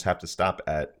situation doesn't just have to stop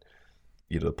at,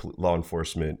 law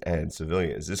enforcement and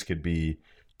civilians. This could be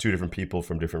two different people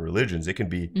from different religions. It can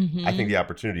be, I think the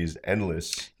opportunity is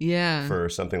endless for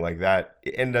something like that.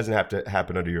 And it doesn't have to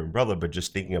happen under your umbrella, but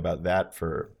just thinking about that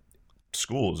for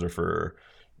schools or for,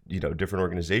 different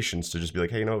organizations to just be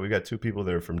like, hey, we've got two people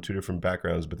that are from two different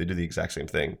backgrounds, but they do the exact same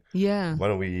thing. Yeah. Why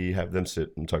don't we have them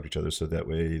sit and talk to each other so that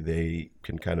way they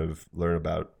can kind of learn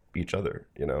about each other,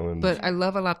 And, But I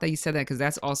love a lot that you said that, because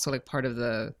that's also like part of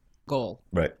the goal.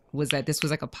 Right. Was that this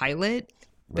was like a pilot,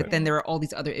 but then there are all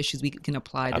these other issues we can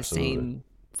apply the same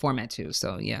format to.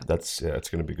 So yeah. It's going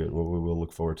to be good. We'll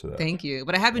look forward to that. Thank you.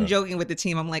 But I have been joking with the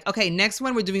team. I'm like, okay, next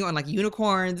one we're doing on like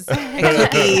unicorns and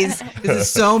cookies. This is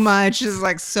so much. This is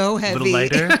like so heavy. A little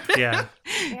lighter. Yeah.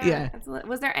 Yeah.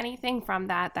 Was there anything from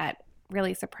that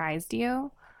really surprised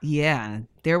you? Yeah.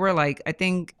 There were like, I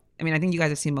think you guys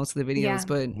have seen most of the videos, Yeah.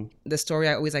 but the story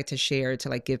I always like to share to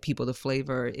like give people the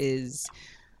flavor is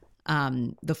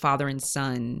the father and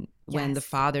son. When the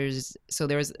father's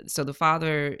the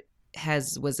father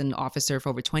was an officer for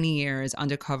over 20 years,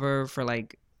 undercover for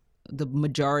like the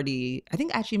majority, I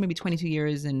think actually maybe 22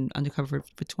 years, and undercover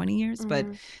for 20 years.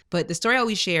 But the story I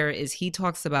always share is he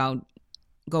talks about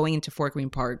going into Fort Greene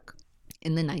Park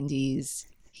in the 90s.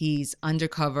 He's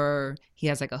undercover. He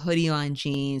has like a hoodie on,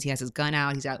 jeans. He has his gun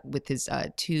out. He's out with his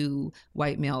two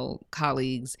white male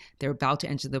colleagues. They're about to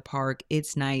enter the park.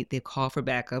 It's night. They call for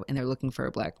backup, and they're looking for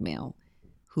a black male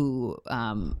who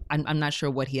I'm not sure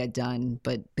what he had done,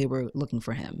 but they were looking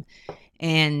for him.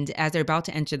 And as they're about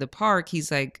to enter the park,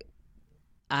 he's like,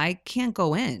 I can't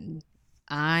go in.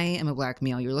 I am a black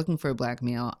male. You're looking for a black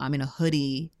male. I'm in a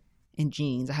hoodie and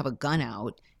jeans. I have a gun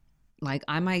out. Like,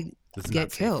 I might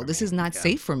get killed. This is not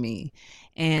safe for me.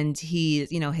 And he,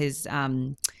 his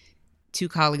two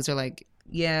colleagues are like,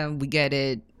 yeah, we get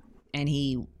it. And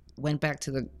he went back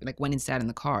to went and sat in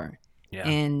the car. Yeah.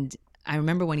 And I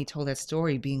remember when he told that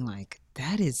story being like,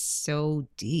 that is so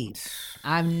deep.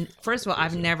 First of all,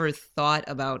 I've never thought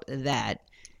about that.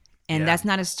 And that's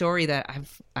not a story that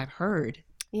I've heard.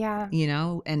 Yeah.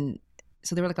 And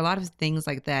so there were like a lot of things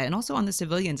like that. And also on the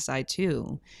civilian side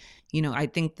too. I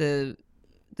think the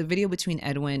video between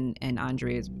Edwin and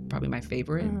Andre is probably my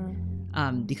favorite,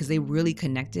 because they really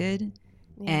connected.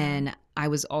 Yeah. And I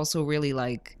was also really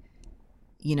like,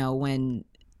 when,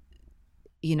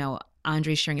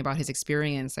 Andre's sharing about his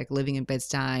experience, like living in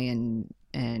Bed-Stuy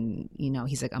and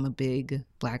he's like, I'm a big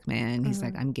black man. He's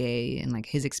like, I'm gay, and like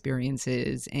his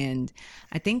experiences. And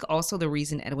I think also the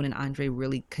reason Edwin and Andre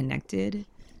really connected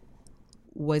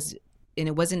was, and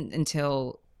it wasn't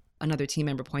until another team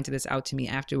member pointed this out to me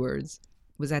afterwards,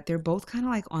 was that they're both kind of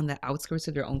like on the outskirts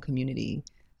of their own community.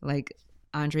 Like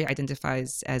Andre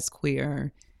identifies as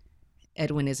queer.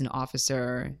 Edwin is an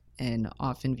officer and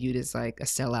often viewed as like a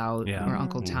sellout or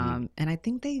Uncle Tom. And I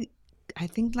think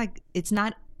like it's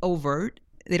not overt.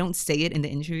 They don't say it in the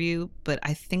interview, but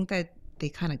I think that they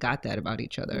kind of got that about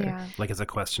each other. Yeah. Like it's a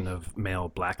question of male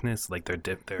blackness. Like they're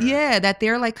that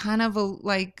they're like kind of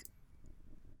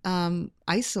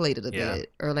isolated a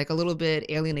bit, or like a little bit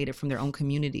alienated from their own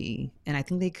community. And I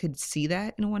think they could see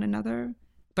that in one another.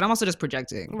 But I'm also just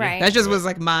projecting. Right. That just was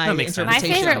like my interpretation. My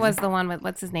favorite was the one with,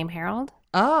 what's his name, Harold?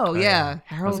 Oh, yeah.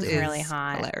 Harold is really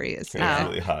hot. Hilarious. Yeah,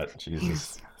 really hot.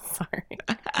 Jesus. Sorry.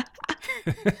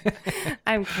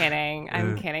 I'm kidding.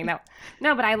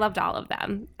 No, but I loved all of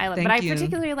them. But I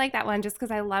particularly like that one just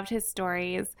because I loved his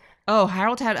stories. Oh,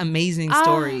 Harold had amazing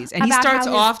stories. And he starts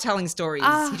off telling stories.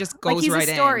 He just goes he's right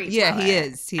a storyteller. in. Yeah, he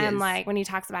is. And like when he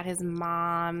talks about his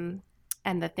mom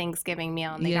and the Thanksgiving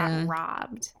meal and they got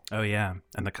robbed. Oh, yeah.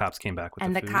 And the cops came back with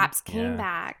and the food. food. Cops came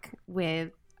back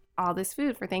with all this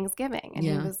food for Thanksgiving. And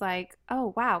he was like,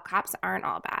 oh, wow, cops aren't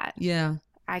all bad. Yeah.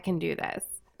 I can do this.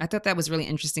 I thought that was really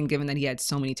interesting given that he had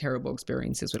so many terrible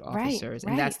experiences with officers.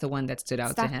 And that's the one that stood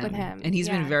out to him. With him. And he's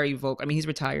been very vocal. I mean, he's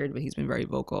retired, but he's been very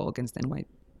vocal against the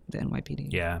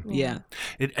NYPD. Yeah.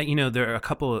 There are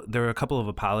a couple of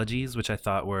apologies which I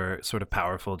thought were sort of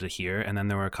powerful to hear, and then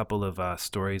there were a couple of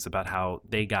stories about how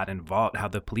they got involved, how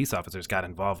the police officers got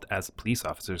involved as police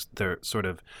officers. They're sort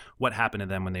of what happened to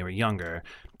them when they were younger.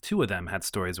 Two of them had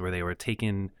stories where they were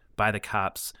taken by the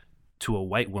cops to a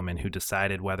white woman who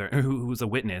decided who was a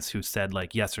witness who said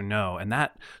like yes or no, and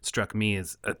that struck me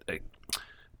as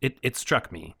it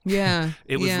struck me. Yeah.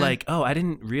 It was yeah. like, oh, I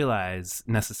didn't realize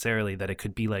necessarily that it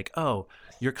could be like, oh,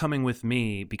 you're coming with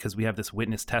me because we have this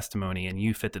witness testimony and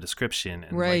you fit the description.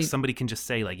 And Right. like somebody can just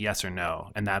say like yes or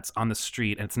no. And that's on the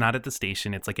street. And it's not at the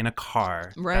station. It's like in a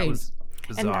car. Right. That was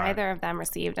bizarre. And neither of them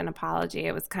received an apology.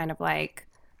 It was kind of like,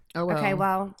 Oh, well. okay,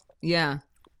 well, Yeah.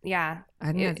 yeah.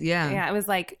 I think yeah. Yeah, it was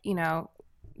like,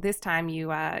 this time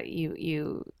you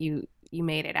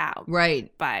made it out.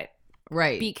 Right. But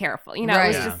Right. be careful. It Right.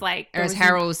 was Yeah. just like Or there as was-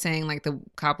 Harold was saying, like the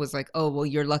cop was like, "Oh, well,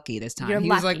 you're lucky this time." You're He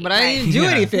was like, lucky, "But I right. didn't do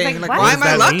Yeah. anything. He's like, Like, what why does am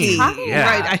I that lucky? mean? Yeah.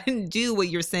 Right? I didn't do what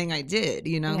you're saying I did.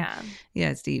 Yeah. Yeah,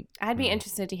 it's deep. I'd be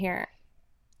interested to hear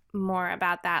more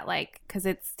about that, like, because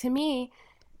it's, to me,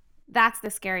 that's the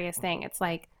scariest thing. It's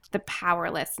like the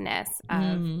powerlessness of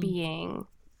Mhm. being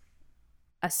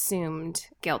assumed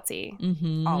guilty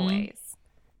Mm-hmm. always.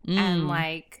 And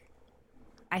like,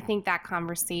 I think that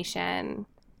conversation,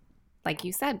 like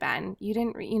you said, Ben, you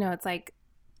didn't, it's like,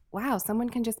 wow, someone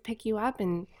can just pick you up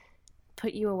and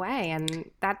put you away.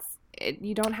 And that's it.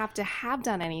 You don't have to have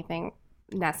done anything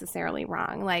necessarily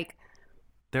wrong. Like,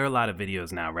 There are a lot of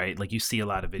videos now, right? Like you see a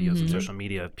lot of videos on Mhm. social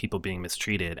media of people being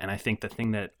mistreated. And I think the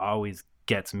thing that always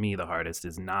gets me the hardest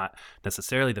is not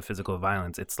necessarily the physical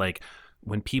violence. It's like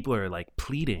when people are like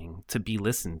pleading to be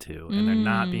listened to and they're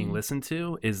not being Mm. listened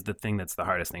to is the thing that's the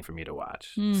hardest thing for me to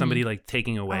watch. Mm. Somebody like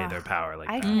taking away their Ugh, power like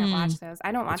I that. can't Mm. watch those.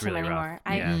 I don't watch It's really them rough.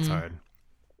 anymore. Yeah, it's Mm. hard.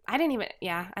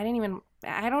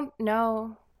 I don't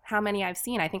know how many I've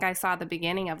seen. I think I saw the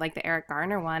beginning of like the Eric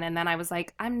Garner one, and then I was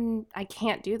like, I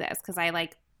can't do this because I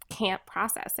like can't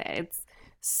process it. It's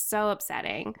so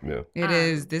upsetting. Yeah. It Um,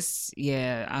 is this.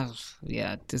 Yeah.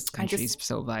 This country's just-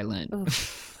 so violent.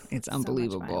 Oof, It's so much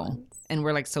unbelievable. violence. And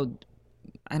we're like so.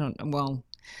 I don't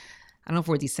know if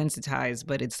we're desensitized,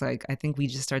 but it's like I think we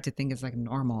just start to think it's like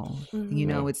normal. Mhm. You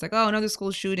know, Yeah. it's like, oh, another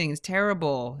school shooting is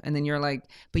terrible, and then you're like,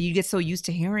 but you get so used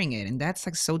to hearing it, and that's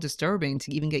like so disturbing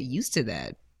to even get used to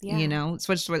that. Yeah. You know,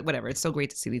 so it's whatever. It's so great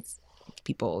to see these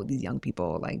people, these young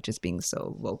people, like just being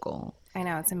so vocal. I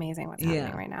know, it's amazing what's Yeah.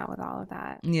 happening right now with all of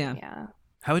that. Yeah. Yeah.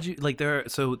 How would you like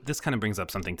so this kind of brings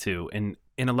up something too. In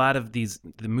a lot of the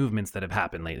movements that have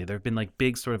happened lately, there have been like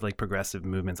big sort of like progressive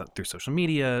movements through social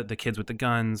media, the kids with the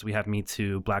guns, we have Me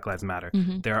Too, Black Lives Matter.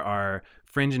 Mhm. There are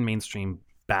fringe and mainstream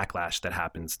backlash that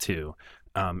happens too.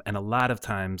 And a lot of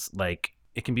times like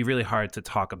it can be really hard to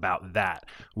talk about that.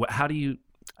 How do you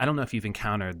I don't know if you've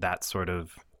encountered that sort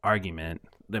of argument.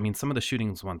 I mean, some of the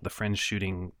shootings, the fringe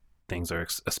shooting things are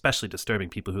especially disturbing.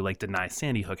 People who like deny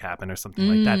Sandy Hook happened or something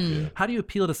like that. Mm. Yeah. How do you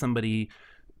appeal to somebody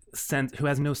who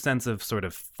has no sense of sort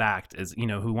of fact,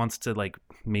 who wants to like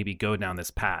maybe go down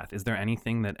this path? Is there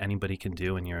anything that anybody can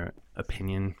do in your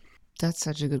opinion? That's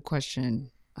such a good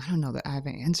question. I don't know that I have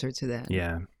an answer to that.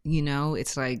 Yeah. You know,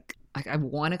 it's like I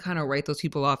want to kind of write those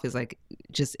people off as like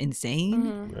just insane.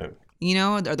 Mhm. Right. You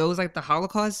know, are those like the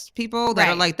Holocaust people that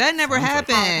are Right. like that never Sounds like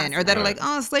happened, or that are Right. like,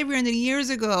 oh, slavery ended years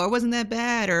ago, or wasn't that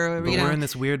bad, or But you know, we're in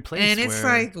this weird place and it's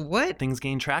where like what? things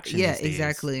gain traction. Yeah, these days.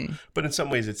 exactly. But in some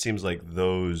ways, it seems like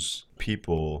those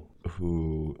people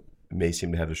who may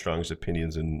seem to have the strongest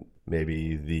opinions and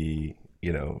maybe the,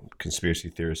 conspiracy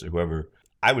theorists or whoever,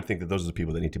 I would think that those are the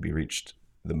people that need to be reached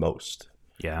the most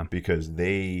Yeah. because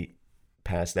they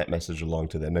pass that message along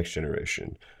to the next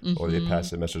generation or they Mhm.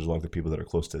 pass the message along to people that are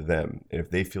close to them. And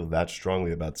if they feel that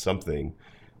strongly about something,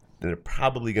 then they're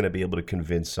probably going to be able to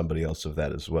convince somebody else of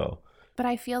that as well. But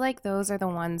I feel like those are the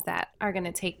ones that are going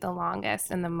to take the longest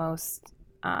and the most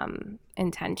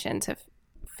intention to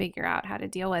figure out how to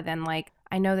deal with. And like,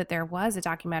 I know that there was a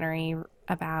documentary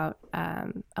about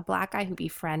a Black guy who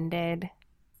befriended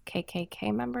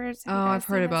KKK members. Have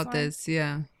you guys seen one?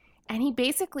 Yeah. And he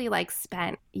basically like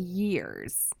spent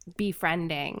years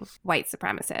befriending white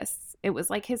supremacists. It was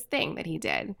like his thing that he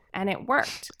did. And it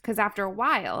worked because after a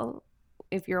while,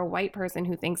 if you're a white person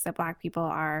who thinks that Black people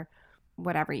are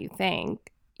whatever you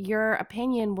think, your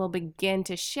opinion will begin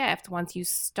to shift once you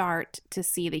start to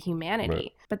see the humanity.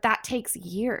 Right. But that takes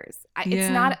years. Yeah.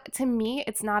 It's not, to me,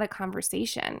 it's not a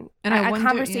conversation. And I a wonder-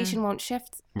 conversation won't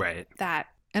shift Right. that.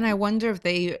 And I wonder if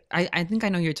I think I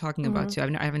know you're talking about Mhm.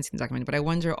 too. I haven't seen the documentary, but I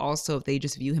wonder also if they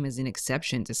just view him as an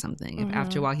exception to something. If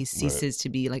after a Mhm. while he ceases to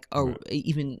be like, Right.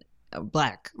 even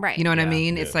Black. Right. You know what I Yeah.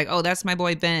 mean? Yeah. It's like, oh, that's my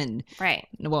boy Ben. Right.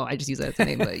 Well, I just use that as a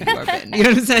name, but you are Ben. You know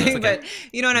what I'm saying? okay. But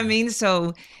you know what I mean?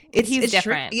 So it's He's it's tri-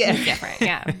 different. yeah. He's different.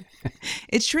 Yeah.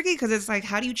 It's tricky because it's like,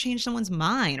 how do you change someone's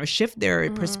mind or shift their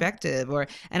Mhm. perspective?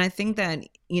 And I think that,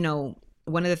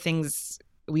 one of the things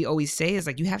we always say is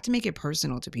like, you have to make it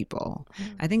personal to people.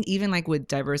 Mhm. I think even like with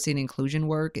diversity and inclusion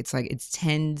work, it's like, it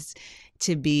tends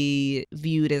to be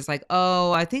viewed as like,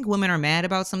 oh, I think women are mad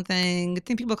about something. I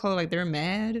think people call it like they're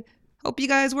mad hope you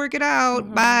guys work it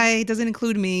out. Bye. It doesn't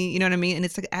include me. You know what I mean? And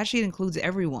it's like, actually, it includes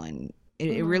everyone.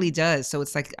 It really does. So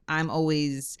it's like, I'm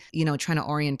always, trying to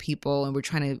orient people, and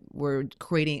we're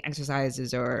creating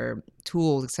exercises or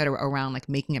tools, et cetera, around like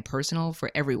making it personal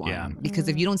for everyone. Yeah. Because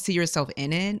if you don't see yourself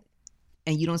in it,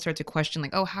 and you don't start to question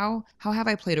like, oh, how have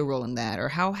I played a role in that? Or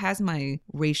how has my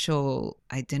racial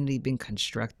identity been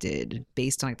constructed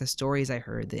based on like the stories I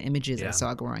heard, the images I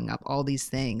saw growing up, all these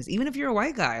things. Even if you're a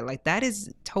white guy, like that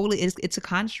is totally, it's a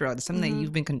construct. It's something that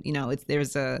you've been,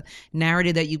 there's a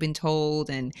narrative that you've been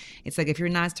told. And it's like, if you're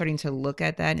not starting to look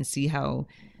at that and see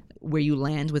where you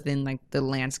land within like the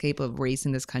landscape of race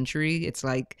in this country, it's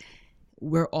like,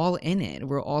 we're all in it.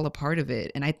 We're all a part of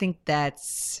it. And I think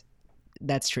that's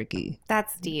tricky.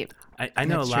 That's deep. I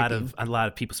know That's a lot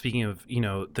of people, speaking of,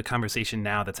 the conversation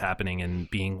now that's happening and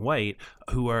being white,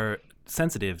 who are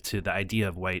sensitive to the idea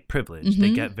of white privilege. They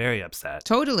get very upset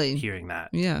Totally hearing that.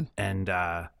 Yeah. And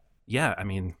I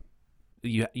mean,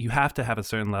 you have to have a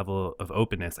certain level of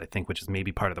openness, I think, which is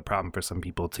maybe part of the problem for some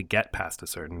people to get past a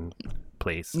certain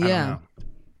place. I don't know.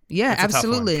 Yeah, It's a tough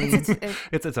one. absolutely.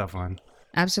 It's a tough one.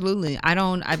 Absolutely.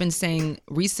 I've been saying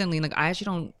recently, like, I actually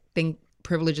don't think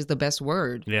privilege is the best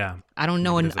word. Yeah. I don't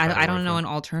know. Maybe there's a better I don't word know for an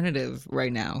alternative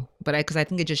right now, but because I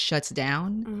think it just shuts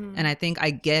down. And I think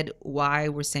I get why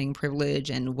we're saying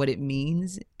privilege and what it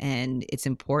means, and it's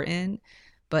important,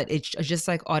 but it just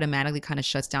like automatically kind of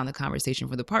shuts down the conversation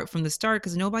from the start,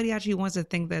 because nobody actually wants to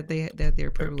think that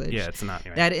they're privileged. Yeah, it's not.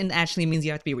 Right. That actually means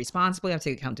you have to be responsible. You have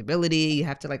to take accountability. You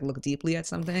have to like look deeply at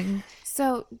something.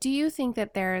 So do you think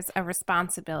that there's a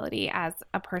responsibility as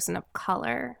a person of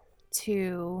color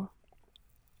to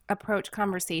approach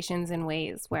conversations in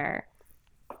ways where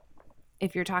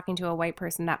if you're talking to a white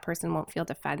person, that person won't feel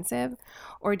defensive?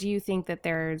 Or do you think that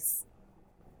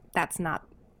that's not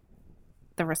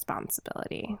the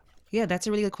responsibility? Yeah, that's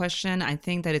a really good question. I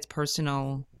think that it's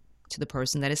personal to the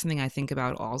person. That is something I think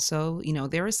about also.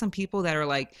 There are some people that are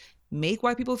like, make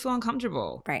white people feel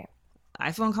uncomfortable. Right.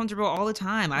 I feel uncomfortable all the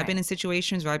time. I've Right. been in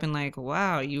situations where I've been like,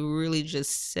 wow, you really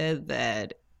just said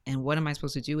that. And what am I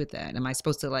supposed to do with that? Am I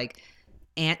supposed to like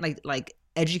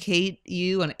educate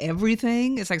you on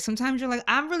everything? It's like sometimes you're like,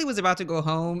 I really was about to go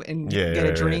home and get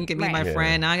a drink and meet Right. my Yeah.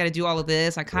 friend. Now I got to do all of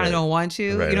this. I kind of Right. don't want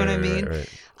to. Right, You know what I right, mean?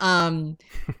 right.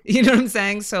 You know what I'm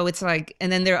saying? So it's like,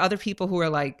 and then there are other people who are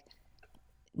like,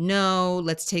 no,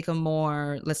 let's take a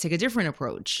different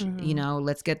approach.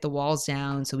 Let's get the walls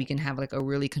down so we can have like a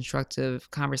really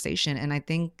constructive conversation. And I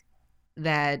think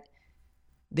that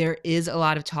there is a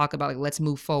lot of talk about like, let's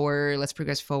move forward, let's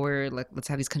progress forward, like let's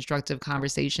have these constructive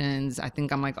conversations. I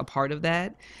think I'm like a part of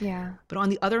that. Yeah. But on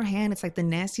the other hand, it's like the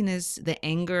nastiness, the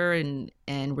anger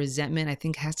and resentment, I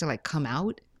think has to like come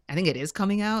out. I think it is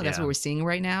coming out. That's Yeah. what we're seeing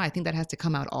right now. I think that has to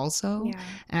come out also. Yeah.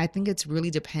 And I think it's really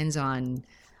depends on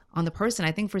the person.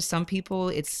 I think for some people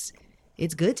it's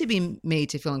good to be made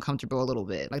to feel uncomfortable a little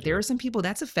bit. Like there are some people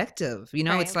that's effective.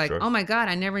 Right. It's like, Sure. oh my God,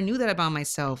 I never knew that about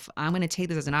myself. I'm going to take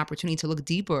this as an opportunity to look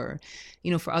deeper.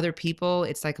 For other people,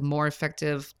 it's like more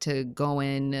effective to go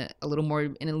in a little more,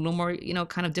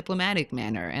 kind of diplomatic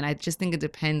manner. And I just think it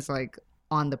depends like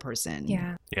on the person.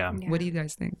 Yeah. Yeah. What do you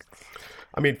guys think?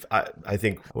 I mean, I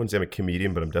think, I wouldn't say I'm a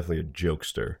comedian, but I'm definitely a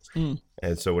jokester.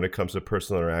 And so when it comes to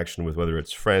personal interaction with whether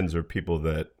it's friends or people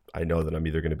that I know that I'm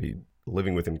either going to be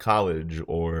living with in college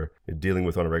or dealing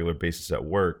with on a regular basis at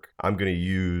work, I'm going to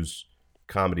use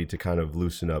comedy to kind of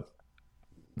loosen up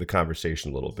the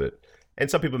conversation a little bit. And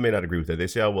some people may not agree with that. They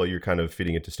say, oh, well, you're kind of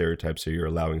feeding into stereotypes, so you're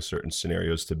allowing certain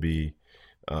scenarios to be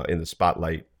in the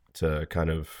spotlight to kind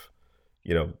of,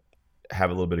 have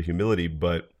a little bit of humility.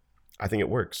 But I think it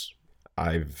works.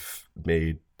 I've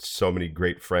made so many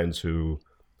great friends who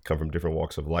come from different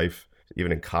walks of life.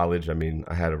 Even in college, I mean,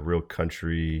 I had a real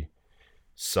country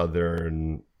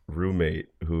Southern roommate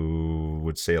who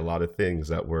would say a lot of things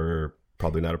that were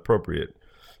probably not appropriate,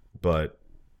 but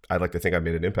I'd like to think I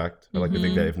made an impact. I like to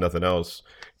think that if nothing else,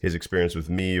 his experience with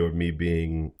me or me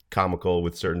being comical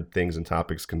with certain things and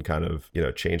topics can kind of,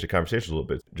 change the conversation a little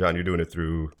bit. John, you're doing it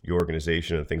through your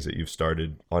organization and things that you've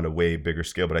started on a way bigger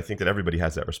scale, but I think that everybody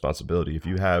has that responsibility. If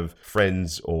you have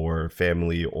friends or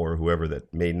family or whoever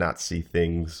that may not see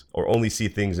things or only see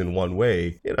things in one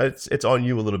way, it's on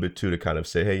you a little bit too to kind of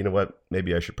say, hey, you know what,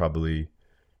 maybe I should probably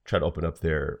try to open up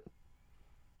their,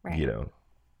 Right.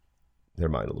 their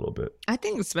mind a little bit. I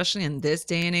think especially in this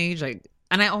day and age, like,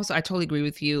 and I totally agree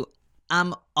with you.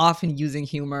 I'm often using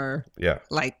humor, Yeah.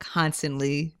 like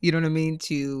constantly, you know what I mean?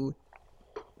 To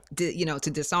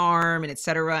disarm and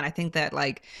etc. And I think that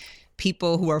like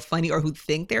people who are funny or who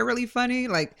think they're really funny,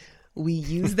 like we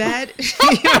use that.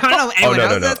 I don't know if anyone no,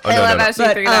 else no, no. does. Oh, I no, love no. how she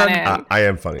But, threw that in. I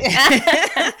am funny.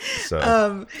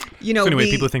 So You know, So anyway,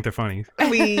 we, people think they're funny.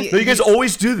 we no, you guys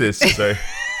always do this. So.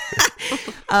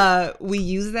 we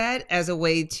use that as a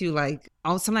way to like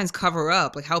sometimes cover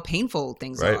up like how painful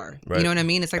things Right, are. right. You know what I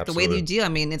mean? It's like the way that you Absolutely. deal. I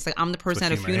mean, it's like I'm the person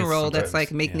at a humor is funeral that's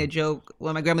sometimes, like making yeah. a joke.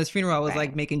 Well, my grandmother's funeral, I was Right.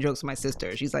 like making jokes with my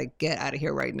sister. She's like, "Get out of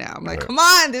here right now." I'm like, Right. "Come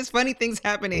on, there's funny things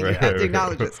happening. Right, You have to right,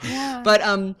 acknowledge right. this." Yeah. But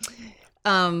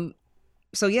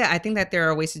so yeah, I think that there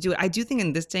are ways to do it. I do think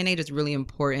in this day and age, it's really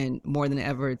important more than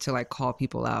ever to like call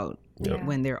people out Yep.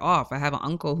 when they're off. I have an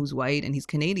uncle who's white and he's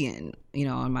Canadian, you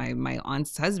know, and my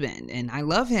aunt's husband, and I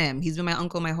love him. He's been my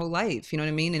uncle my whole life, you know what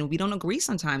I mean? And we don't agree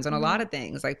sometimes on a lot of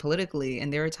things, like politically.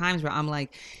 And there are times where I'm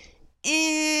like,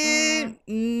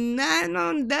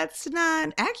 no, that's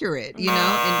not accurate, you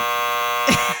know?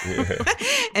 And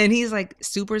and he's like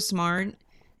super smart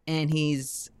and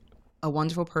he's a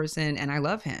wonderful person and I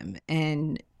love him.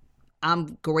 And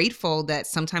I'm grateful that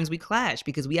sometimes we clash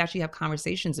because we actually have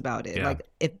conversations about it. Yeah. Like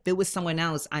if it was someone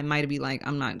else, I might be like,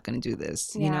 I'm not going to do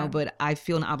this, you Yeah. know, but I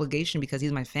feel an obligation because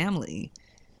he's my family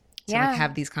to Yeah. like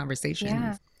have these conversations.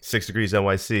 Yeah. 6 Degrees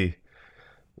NYC.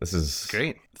 This is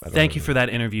Great. I don't Thank know. you for that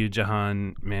interview,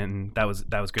 Jahan Manton. That was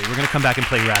great. We're gonna come back and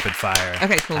play rapid fire.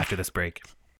 Okay, cool. After this break.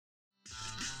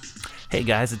 Hey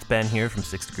guys, it's Ben here from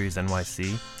 6 Degrees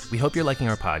NYC. We hope you're liking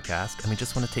our podcast, and we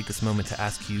just want to take this moment to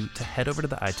ask you to head over to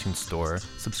the iTunes store,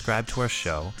 subscribe to our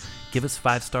show, give us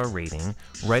 5-star rating,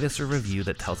 write us a review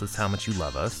that tells us how much you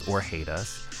love us or hate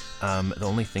us. The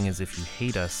only thing is, if you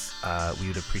hate us, we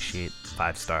would appreciate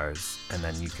 5 stars, and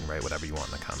then you can write whatever you want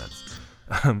in the comments.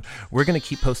 We're going to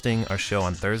keep posting our show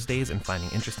on Thursdays and finding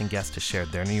interesting guests to share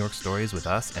their New York stories with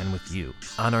us and with you.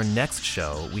 On our next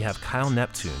show, we have Kyle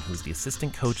Neptune, who's the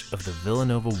assistant coach of the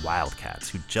Villanova Wildcats,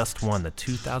 who just won the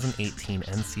 2018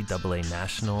 NCAA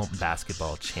National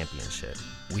Basketball Championship.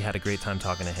 We had a great time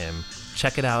talking to him.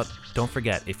 Check it out. Don't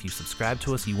forget, if you subscribe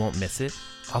to us, you won't miss it.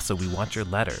 Also, we want your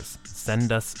letters.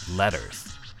 Send us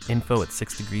letters.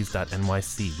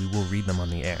 info@6degrees.nyc. We will read them on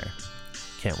the air.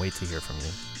 Can't wait to hear from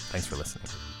you. Thanks for listening.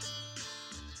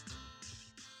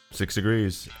 6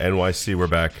 Degrees NYC. We're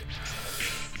back.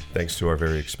 Thanks to our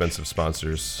very expensive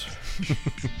sponsors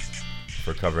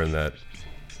for covering that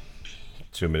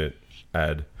 2-minute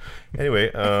ad.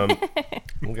 Anyway,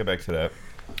 we'll get back to that.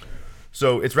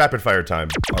 So it's rapid fire time.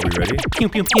 Are we ready? Pew,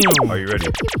 pew, pew. Are you ready?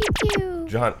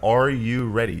 Jahan, are you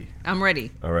ready? I'm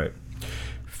ready. All right.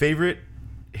 Favorite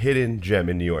hidden gem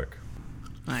in New York?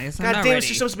 I guess I'm God not damn, ready. it's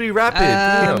just supposed to be rapid.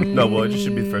 Damn. No, well, it just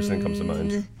should be the first thing that comes to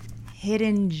mind.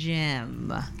 Hidden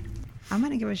gem. I'm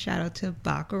going to give a shout out to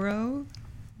Bacaro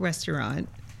Restaurant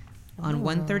on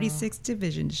 136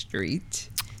 Division Street.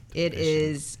 It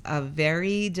is a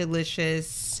very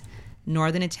delicious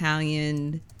Northern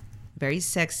Italian, very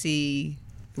sexy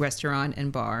restaurant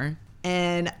and bar.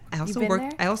 And I also been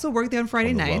worked. there? I also worked there on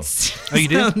Friday On the nights. Oh, you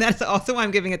do? So that's also why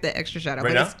I'm giving it the extra shout out.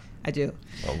 Right But now? it's- I do.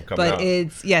 Oh, I'm coming But out.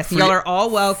 it's y'all are all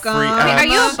welcome. free Wait, are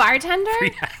you a apps. bartender?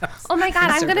 Oh my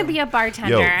god, I'm gonna be a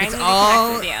bartender. Yo, I it's need to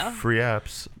all- connect with you. Free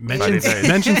apps. Mention, Friday night.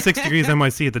 mention 6 Degrees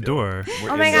NYC at the door.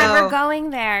 Oh my in god, So- we're going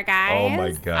there, guys. Oh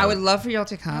my god. I would love for y'all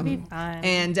to come. That'd be fun.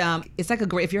 And it's like a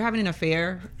great. If you're having an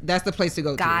affair, that's the place to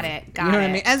go. Got to. it, You know what I got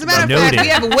mean? it. As a matter of Noted. fact, we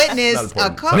have Not witnessed a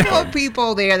important. couple Not of important.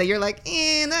 people there that you're like,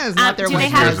 that is not their do they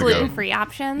West have years Coast. ago. gluten-free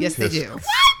options? Yes, they do. What?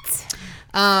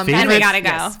 Um, Then we gotta go.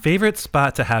 yes. Favorite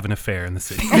spot to have an affair in the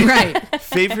city. Right.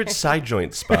 Favorite side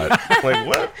joint spot. Like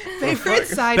what? Favorite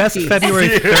side Best piece February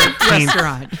 13th.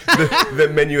 restaurant. The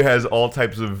menu has all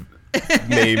types of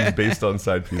names based on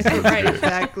side pieces. Right.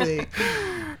 Exactly.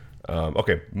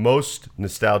 Okay, most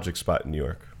nostalgic spot in New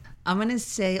York. I'm gonna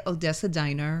say Odessa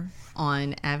Diner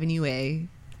on Avenue A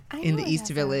in the East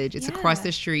Odessa. Village. It's Yeah. across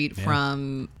the street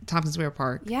from Thompson Square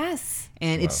Park. Yes.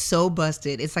 And it's so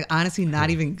busted. It's like honestly not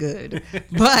even good.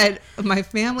 But my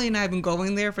family and I have been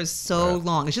going there for so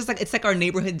long. It's just like it's like our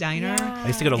neighborhood diner. I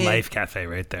used to go to And- Life Cafe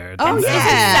right there. Oh That was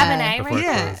yeah, 7A, before it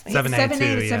yeah. closed. 7A 7A,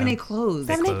 too, yeah. 7A closed.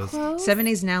 7A closed. closed? 7A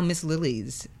is now Miss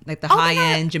Lily's, like the Oh my high God.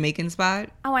 end Jamaican spot.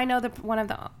 Oh, I know one of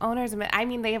the owners. I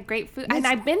mean, they have great food, and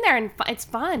I've been there, and it's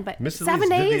fun. But Miss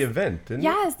 7 Elise A's. did the event, didn't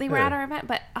Yes, it? they were Yeah. at our event.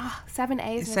 But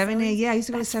 7A is 7A, yeah, I used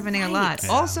to go to 7A a lot. right.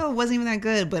 Also, it wasn't even that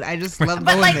good, but I just love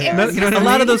But, going like, there. it was You know what a I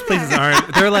lot mean? of those places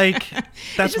aren't. They're like,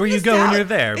 that's It's where you just go when nostalgia. you're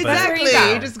there. But Exactly, That's where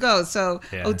you you go. just go. So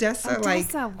Yeah. Odessa, like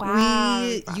Odessa, wow,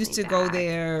 we brought used me to go back.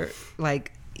 there,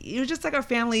 like it was just like our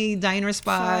family diner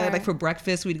spot. Sure. Like for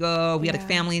breakfast, we'd go. We had Yeah. a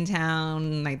family in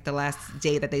town. Like the last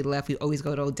day that they left, we always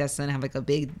go to Odessa and have like a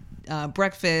big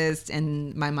breakfast.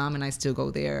 And my mom and I still go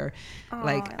there. I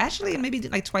Like love actually, maybe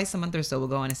like twice a month or so, we'll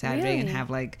go on a Saturday and Really? have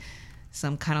like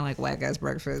some kind of like whack ass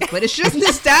breakfast, but it's just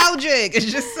nostalgic.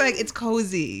 It's just like, it's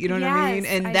cozy. You know what I mean?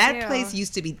 Yes, And I that do. place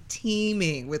used to be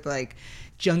teeming with like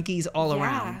junkies all Yeah.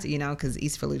 around, you know, because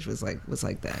East Village was like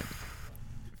that.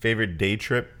 Favorite day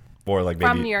trip or like maybe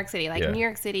From New York City, like Yeah. New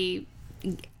York City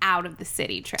out of the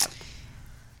city trip.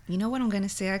 You know what I'm gonna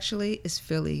say actually is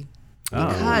Philly, Oh.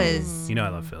 because You know I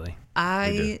love Philly.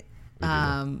 I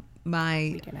my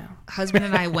You know. husband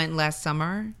and I went last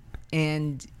summer,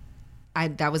 and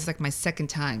that was like my second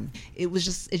time. It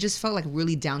just felt like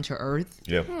really down to earth.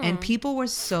 Yeah. And people were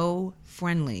so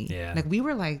friendly. Yeah. Like we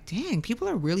were like, dang, people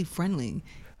are really friendly.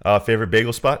 Favorite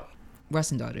bagel spot?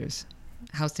 Russ and Daughters,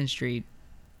 Houston Street,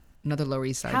 another Lower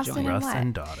East Side Houston joint. and Russ what?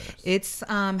 and Daughters. It's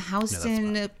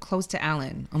Houston, close to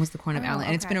Allen, almost the corner of Oh, Allen,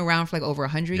 and it's okay. been around for like over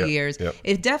 100 Yep, years. yep.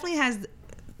 It definitely has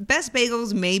best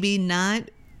bagels, maybe not,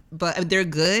 but they're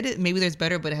good. Maybe there's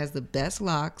better, but it has the best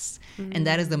lox, and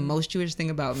that is the most Jewish thing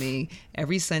about me.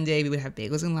 Every Sunday we would have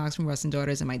bagels and lox from Russ and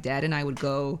Daughters, and my dad and I would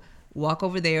go walk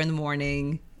over there in the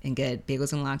morning and get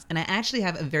bagels and lox. And I actually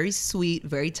have a very sweet,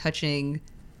 very touching,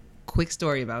 quick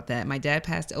story about that. My dad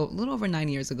passed a little over 9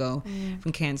 years ago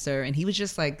from cancer, and he was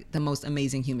just like the most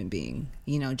amazing human being.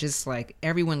 You know, just like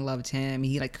everyone loved him.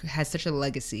 He like had such a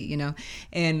legacy, you know.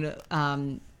 And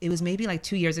it was maybe like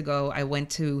 2 years ago, I went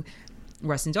to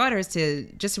Russ and Daughters to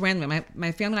just randomly.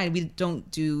 My family and I, we don't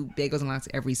do bagels and lox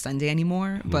every Sunday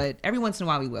anymore, but every once in a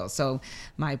while we will. So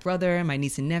my brother, my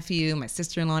niece and nephew, my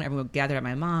sister-in-law, and everyone would gather at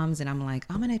my mom's, and I'm like,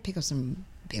 I'm gonna pick up some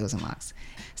bagels and lox.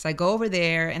 So I go over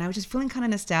there, and I was just feeling kind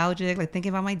of nostalgic, like thinking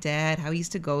about my dad, how he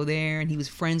used to go there, and he was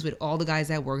friends with all the guys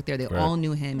that worked there. They all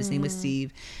knew him. His name was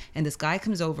Steve. And this guy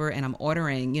comes over, and I'm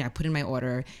ordering. You know, I put in my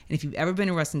order, and if you've ever been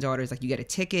to Russ and Daughters, like you get a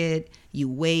ticket, you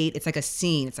wait. It's like a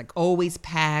scene. It's like always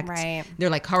packed. Right. They're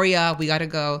like, hurry up, we gotta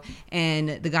go. And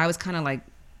the guy was kind of like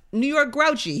New York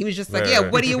grouchy. He was just like, Right, yeah,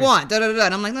 right. what do you want? Da, da, da, da.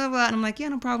 And I'm like, blah, blah, blah. And I'm like, yeah,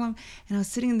 no problem. And I was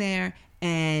sitting there,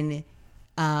 and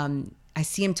I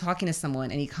see him talking to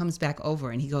someone, and he comes back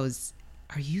over, and he goes,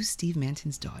 are you Steve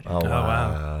Manton's daughter? Oh,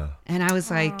 wow. And I was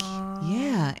like,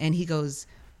 yeah. And he goes,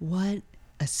 what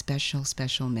a special,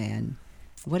 special man.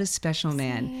 What a special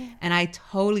man. And I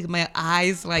totally, my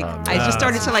eyes, like, I just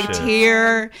started to like Shit.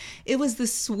 tear. It was the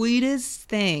sweetest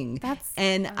thing.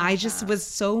 And love I just was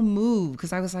so moved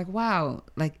because I was like, wow,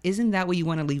 like, isn't that what you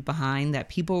want to leave behind? That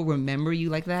people remember you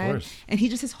like that? course. And he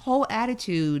just, his whole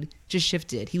attitude just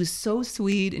shifted. He was so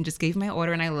sweet and just gave my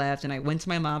order, and I left, and I went to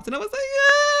my mom's, and I was like,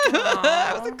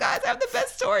 I was like, guys, I have the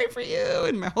best story for you.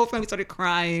 And my whole family started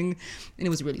crying, and it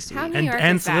was really sweet. How New And York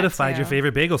and is that, solidified your too.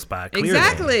 favorite bagel spot. Clearly.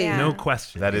 Exactly. Yeah. No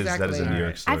question. That is a Exactly. New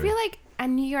York story. I feel like a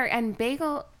New York and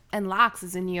bagel and lox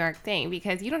is a New York thing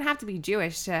because you don't have to be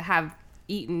Jewish to have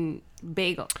eaten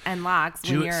bagel and lox.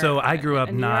 when you're So I grew up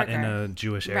a New not in Yorker. a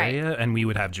Jewish Right. area, and we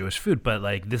would have Jewish food. But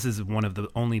like, this is one of the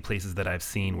only places that I've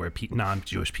seen where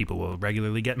non-Jewish people will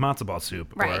regularly get matzo ball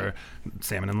soup Right. or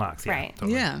salmon and lox. Yeah, Right.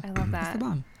 totally. Yeah. I love That's that. the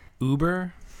bomb.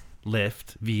 Uber,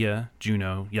 Lyft, Via,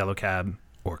 Juno, Yellow Cab,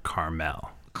 or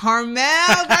Carmel. Carmel,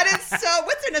 that is so.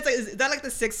 What's their name? Is that like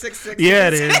the 666? Yeah,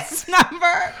 it is.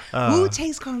 Number. Who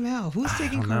takes Carmel? Who's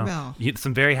taking I don't know. Carmel?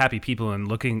 Some very happy people, and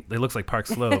looking, it looks like Park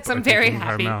Slope. Some are very taking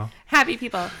happy, Carmel. happy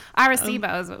people.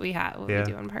 Arecibo is what we have. What Yeah.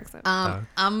 we do in Park Slope. I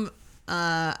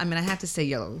mean, I have to say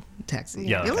Yellow Taxi.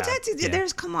 Yellow Cab, Taxi. yeah.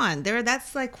 Come on.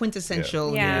 That's like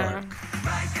quintessential Yeah. New York.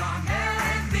 Ride Carmel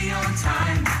and be on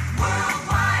time.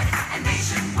 Worldwide and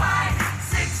nationwide.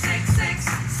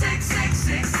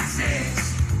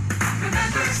 666-666-6.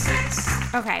 Remember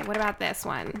 6. Okay, what about this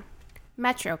one?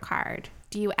 MetroCard.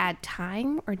 Do you add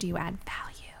time or do you add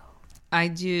value? I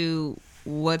do.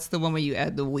 What's the one where you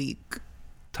add the week?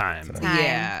 Time. Time.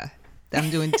 Yeah. I'm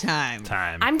doing time.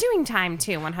 Time. I'm doing time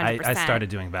too, 100%. I started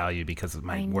doing value because of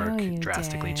my I know work you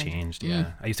drastically did. changed.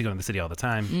 Yeah. I used to go to the city all the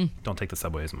time. Don't take the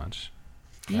subway as much.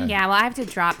 Yeah, well, I have to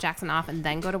drop Jackson off and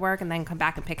then go to work and then come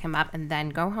back and pick him up and then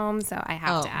go home. So I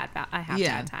have Oh, to add. I have yeah.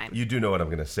 to add time. You do know what I'm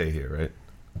going to say here, right?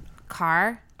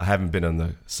 Car. I haven't been on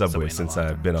the subway Subway in a since long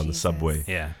I've been on the Jesus. subway.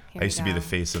 Yeah. Here I used we to be go. the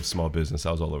face of small business.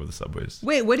 I was all over the subways.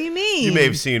 Wait, what do you mean? You may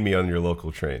have seen me on your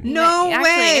local train. No Actually,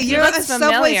 way. if he You're a looks subway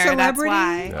familiar, that's celebrity.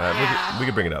 why. We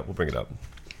can bring it up. We'll bring it up.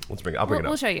 I'll bring it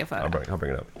We'll up. show you a photo. I'll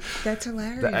bring it up. That's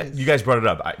hilarious. You guys brought it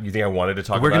up. You think I wanted to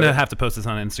talk We're about going to it? have to post this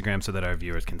on Instagram so that our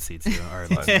viewers can see too. Our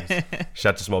listeners.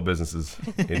 Shout out to small businesses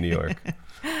in New York.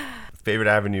 Favorite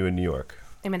avenue in New York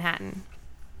In Manhattan.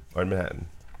 or in Manhattan?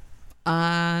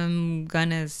 I'm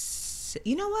gonna.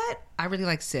 You know what? I really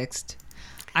like Sixth.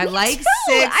 I like Too.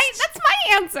 Sixth. That's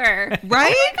my answer.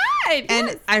 Right? Oh my God. And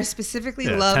yes. I specifically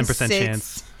Yeah, love 10% Sixth.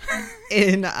 chance.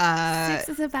 in Sixth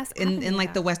is the best in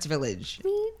like the avenue. West Village.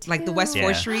 Me Like the too. West 4th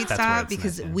Yeah, Street that's where stop, it's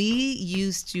because nice, yeah. we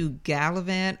used to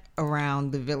gallivant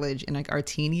around the village in like our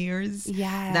teen years.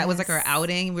 That was like our Yes.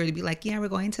 outing. We would be like, yeah, we're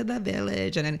going to the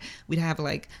village. And then we'd have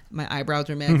like, my eyebrows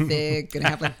were mad thick and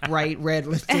have like bright red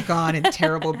lipstick on and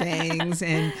terrible bangs.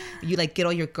 And you like get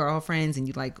all your girlfriends and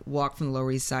you like walk from the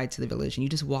Lower East Side to the village and you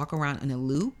just walk around in a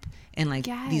loop. And like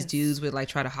these Yes. dudes would like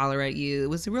try to holler at you. It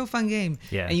was a real fun game.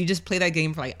 Yeah. And you just play that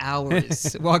game for like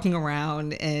hours, walking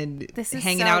around and This is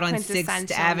hanging so out on 6th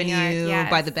quintessential New Avenue York,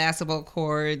 by yes. the basketball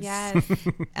courts. Yes.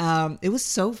 It was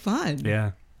so fun.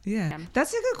 Yeah. Yeah.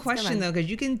 That's a good question one. though, because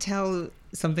you can tell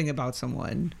something about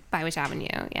someone. By which avenue?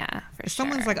 Yeah, for If sure.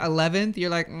 someone's like 11th, you're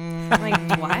like,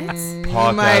 like what? you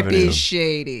Park might Avenue. be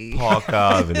shady. Park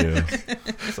Avenue.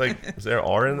 It's like, is there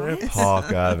R in there?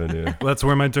 Park Avenue. Well, that's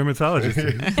where my dermatologist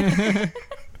is.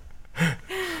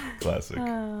 Classic.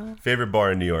 Favorite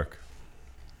bar in New York?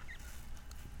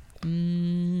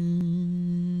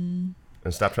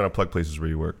 And stop trying to plug places where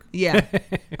you work. Yeah,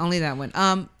 only that one.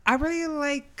 I really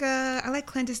like I like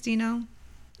Clandestino.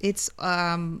 It's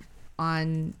on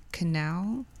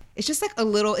Canal. It's just like a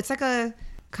little. It's like a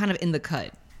kind of in the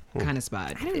cut kind of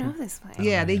spot. I don't know this place.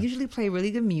 Yeah, they usually play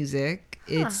really good music.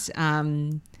 It's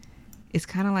kind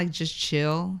of like just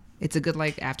chill. It's a good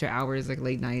like after hours like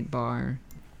late night bar.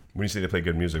 When you say they play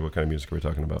good music, what kind of music are we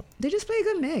talking about? They just play a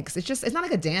good mix. It's not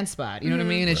like a dance spot. You know what I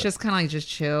mean? It's just kind of like just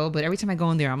chill. But every time I go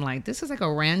in there, I'm like, this is like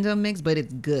a random mix, but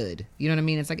it's good. You know what I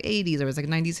mean? It's like 80s or it's like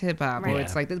 90s hip hop Right. or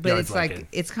it's like this, You but always it's like like it.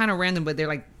 it's kind of random, but they're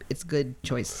like it's good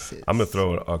choices. I'm gonna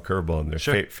throw a curveball in there.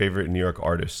 Sure. Favorite New York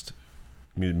artist,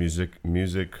 music,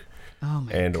 Oh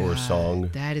my and or God, song.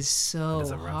 That is so That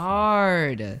is a rough one.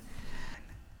 hard.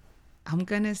 I'm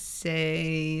gonna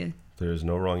say. There is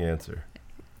no wrong answer.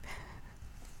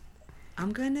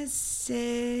 I'm gonna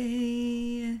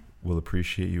say. We'll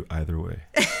appreciate you either way.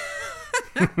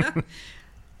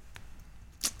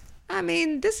 I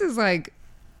mean, this is like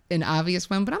an obvious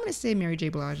one, but I'm gonna say Mary J.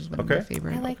 Blige is one of my Okay.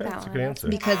 favorite. I like Okay, that that's a one. good answer.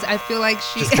 Because I feel like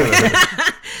she.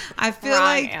 I feel Wrong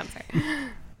like answer.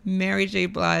 Mary J.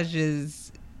 Blige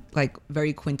is like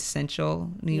very quintessential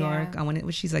New Yeah. York. I want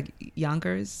it. She's like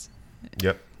Yonkers,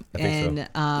 Yep, I think and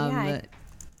so.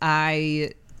 Yeah,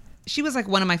 she was like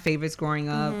one of my favorites growing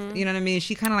up. You know what I mean?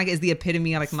 She kind of like is the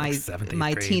epitome of like my seventh, eighth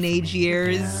my grade for teenage me.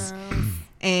 years.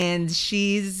 And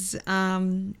she's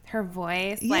Her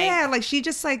voice, like, yeah, like she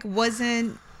just like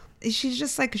wasn't. She's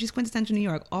just like she's quintessential New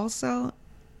York. Also,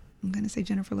 I'm gonna say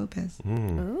Jennifer Lopez.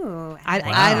 ooh, I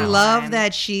like love one.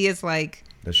 that she is like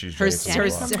That she's her drinking her,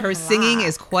 some Jenny block. her singing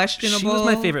is questionable. She was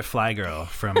my favorite fly girl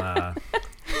from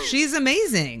She's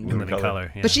amazing. Living Color.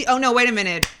 Color. Yeah. But she. Oh no! Wait a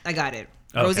minute. I got it.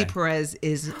 Okay. Rosie Perez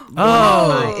is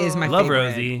Oh, is my love favorite.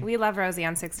 Rosie. We love Rosie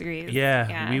on 6 Degrees.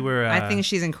 Yeah, we were. I think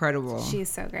she's incredible. She's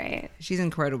so great. She's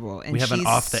incredible, and we have she's an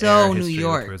off the so air New history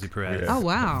York. with Rosie Perez. Yeah. Oh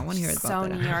wow! I want to hear So about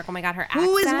that. New York. Oh my God, her accent.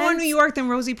 Who is more New York than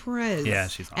Rosie Perez? Yeah,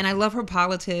 she's And I awesome. love her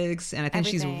politics, and I think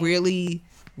Everything. she's really,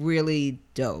 really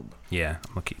dope. Yeah,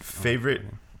 I'm lucky. Favorite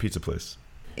pizza place.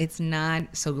 It's not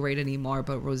so great anymore,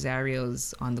 but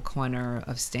Rosario's on the corner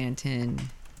of Stanton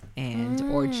and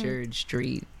Orchard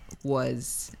Street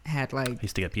had like I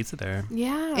used to get pizza there.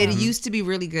 Yeah. it used to be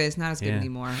really good. It's not as good Yeah.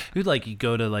 anymore. You'd like you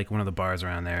go to like one of the bars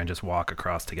around there and just walk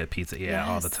across to get pizza. Yeah,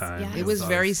 all the Yes, time. yes. It was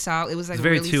very always- solid. It was It like was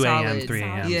very really 2 a.m., solid. 3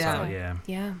 a.m. Yeah. So, yeah,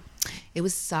 Yeah. It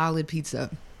was solid pizza.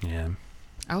 yeah.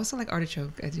 I also like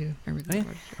artichoke. I do. I really Oh, like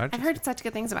yeah. artichoke. I've heard such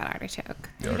good things about artichoke.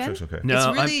 Yeah, You been? artichoke's okay.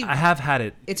 No, really- I have had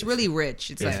it. It's really rich.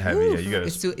 It's It's like heavy. Yeah, you gotta.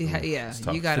 it's too, yeah.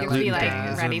 tough. You gotta You The have to be gluten like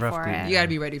thing is a ready rough for gluten. it. you gotta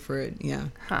be ready for it. Yeah.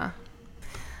 Huh.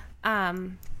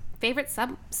 Favorite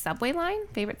subway line?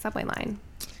 Favorite subway line?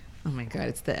 Oh my god,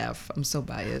 it's the F. I'm so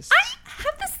biased. I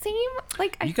have the same.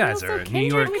 Like I You guys feel so are New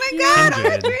kindred York. with Oh my you. god,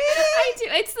 Kindred. I agree. I do.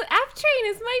 It's the F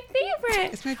train is my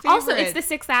favorite. It's my Also, it's favorite.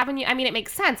 the 6th Avenue. I mean, it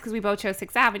makes sense because we both chose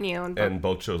 6th Avenue. And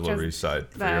both chose Lower Just East Side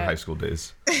for the- your high school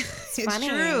days. It's funny.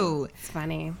 true. It's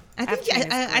funny. I think F train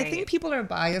is I great. think people are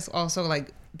biased also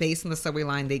like based on the subway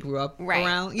line they grew up Right.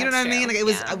 around. You know That's what I mean? true. Like it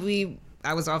was Yeah.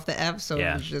 I was off the F, so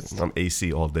Yeah. it was just I'm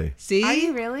AC all day. see. Are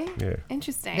you really? Yeah.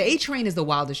 Interesting. The A train is the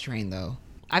wildest train though.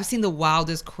 I've seen the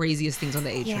wildest, craziest things on the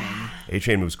A train. Yeah. A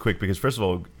train moves quick because first of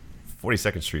all,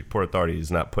 42nd Street Port Authority is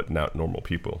not putting out normal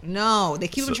people. No, they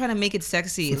keep on So- trying to make it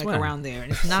sexy like why. around there.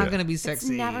 And it's not Yeah. gonna be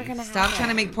sexy. never gonna Stop happen. trying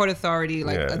to make Port Authority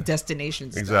like Yeah. a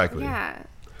destination. stop. Exactly. Yeah.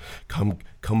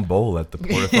 Come bowl at the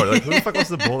Port Authority. Like who the fuck wants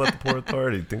to bowl at the Port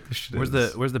Authority? Think this shit Where's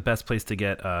is. the best place to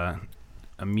get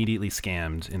immediately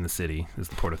scammed in the city is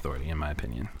the Port Authority, in my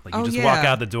opinion. Like you Oh, just yeah. walk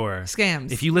out the door.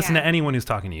 Scams. If you listen Yeah. to anyone who's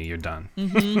talking to you, you're done.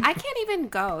 I can't even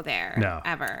go there No.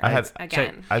 ever. I had-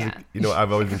 again.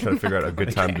 I've always been trying to figure out a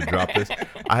good time to drop this.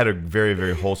 I had a very,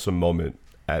 very wholesome moment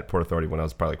at Port Authority when I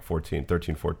was probably like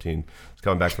 13, 14. I was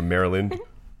coming back from Maryland,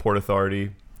 Port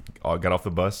Authority, got off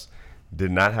the bus,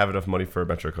 did not have enough money for a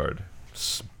Metro card.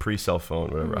 Pre-cell phone,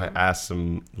 whatever. I asked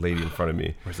some lady in front of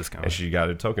me. Where's this going? And she got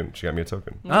a token. She got me a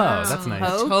token. Oh, that's nice.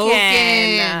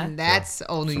 Token. That's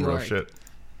old New Some real York. shit.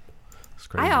 It's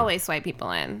crazy. I always swipe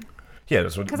people in Yeah,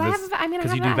 that's what. because I have. I mean, I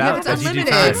Because have you do that- value. I have Because you do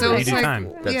unlimited, time. so You it's do like-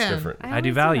 time. That's Yeah. different. I I do always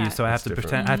do value, that. so I have That's to different.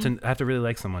 pretend. I have to really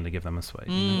like someone to give them a swipe.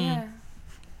 you know? Yeah,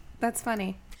 that's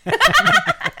funny.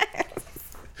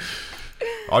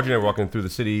 Audrey and I were walking through the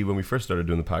city when we first started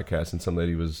doing the podcast, and some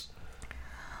lady was.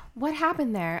 What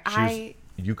happened there?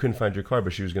 You couldn't find your card,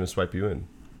 but she was going to swipe you in.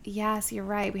 Yes, you're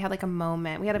right. We had like a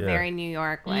moment. We had a Yeah. very New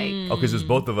York like. Oh, because it was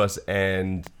both of us,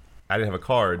 and I didn't have a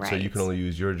card, so you Right. can only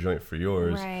use your joint for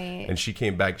yours. Right. And she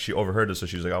came back. She overheard us, so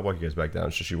she was like, "I'll walk you guys back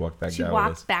down." So she walked back She down. with us,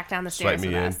 walked back down the swiped stairs me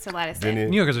with in. us to let us Then in.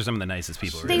 New Yorkers are some of the nicest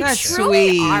people. They Really. That's truly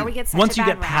sweet. are. We get such Once a you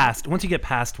bad get rap.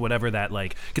 past whatever that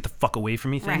like get the fuck away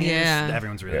from me thing Right. is, Yeah.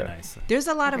 everyone's really Yeah. nice. There's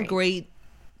a lot of Agreed. great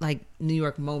like New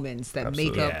York moments that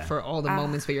Absolutely. make up Yeah. for all the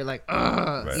moments where you're like,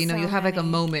 ugh. Right. You know, So you have like a many.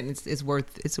 moment. It's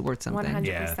worth something. 100%.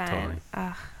 Yeah, totally.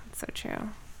 Ugh, so true.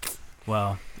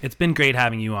 Well, it's been great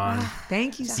having you on.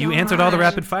 Thank you so You much. answered all the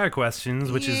rapid fire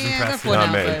questions, which is Yeah, impressive. that's what Nah,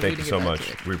 now, man, but we thank you didn't so get back much.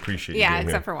 to it. We appreciate you Yeah, being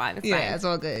except here. for one. It's Yeah, fine. it's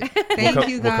all good. We'll Thank come,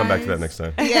 you guys. we'll come back to that next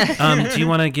time. Yeah. Do you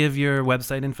want to give your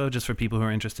website info just for people who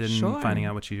are interested in Sure. finding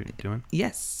out what you're doing?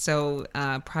 Yes. So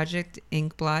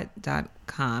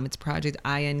projectinkblot.com. It's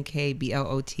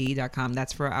projectinkblot.com.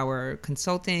 That's for our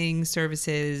consulting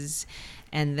services.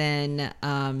 And then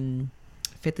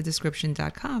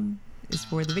fitthedescription.com is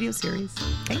for the video series.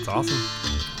 Thank That's you. awesome.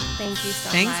 Thank you so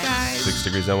Thanks, much. guys. 6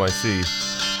 Degrees NYC.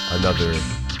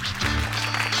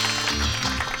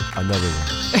 Another one.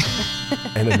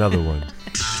 And another one.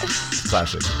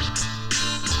 Classic.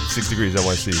 6 Degrees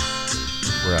NYC.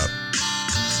 We're out.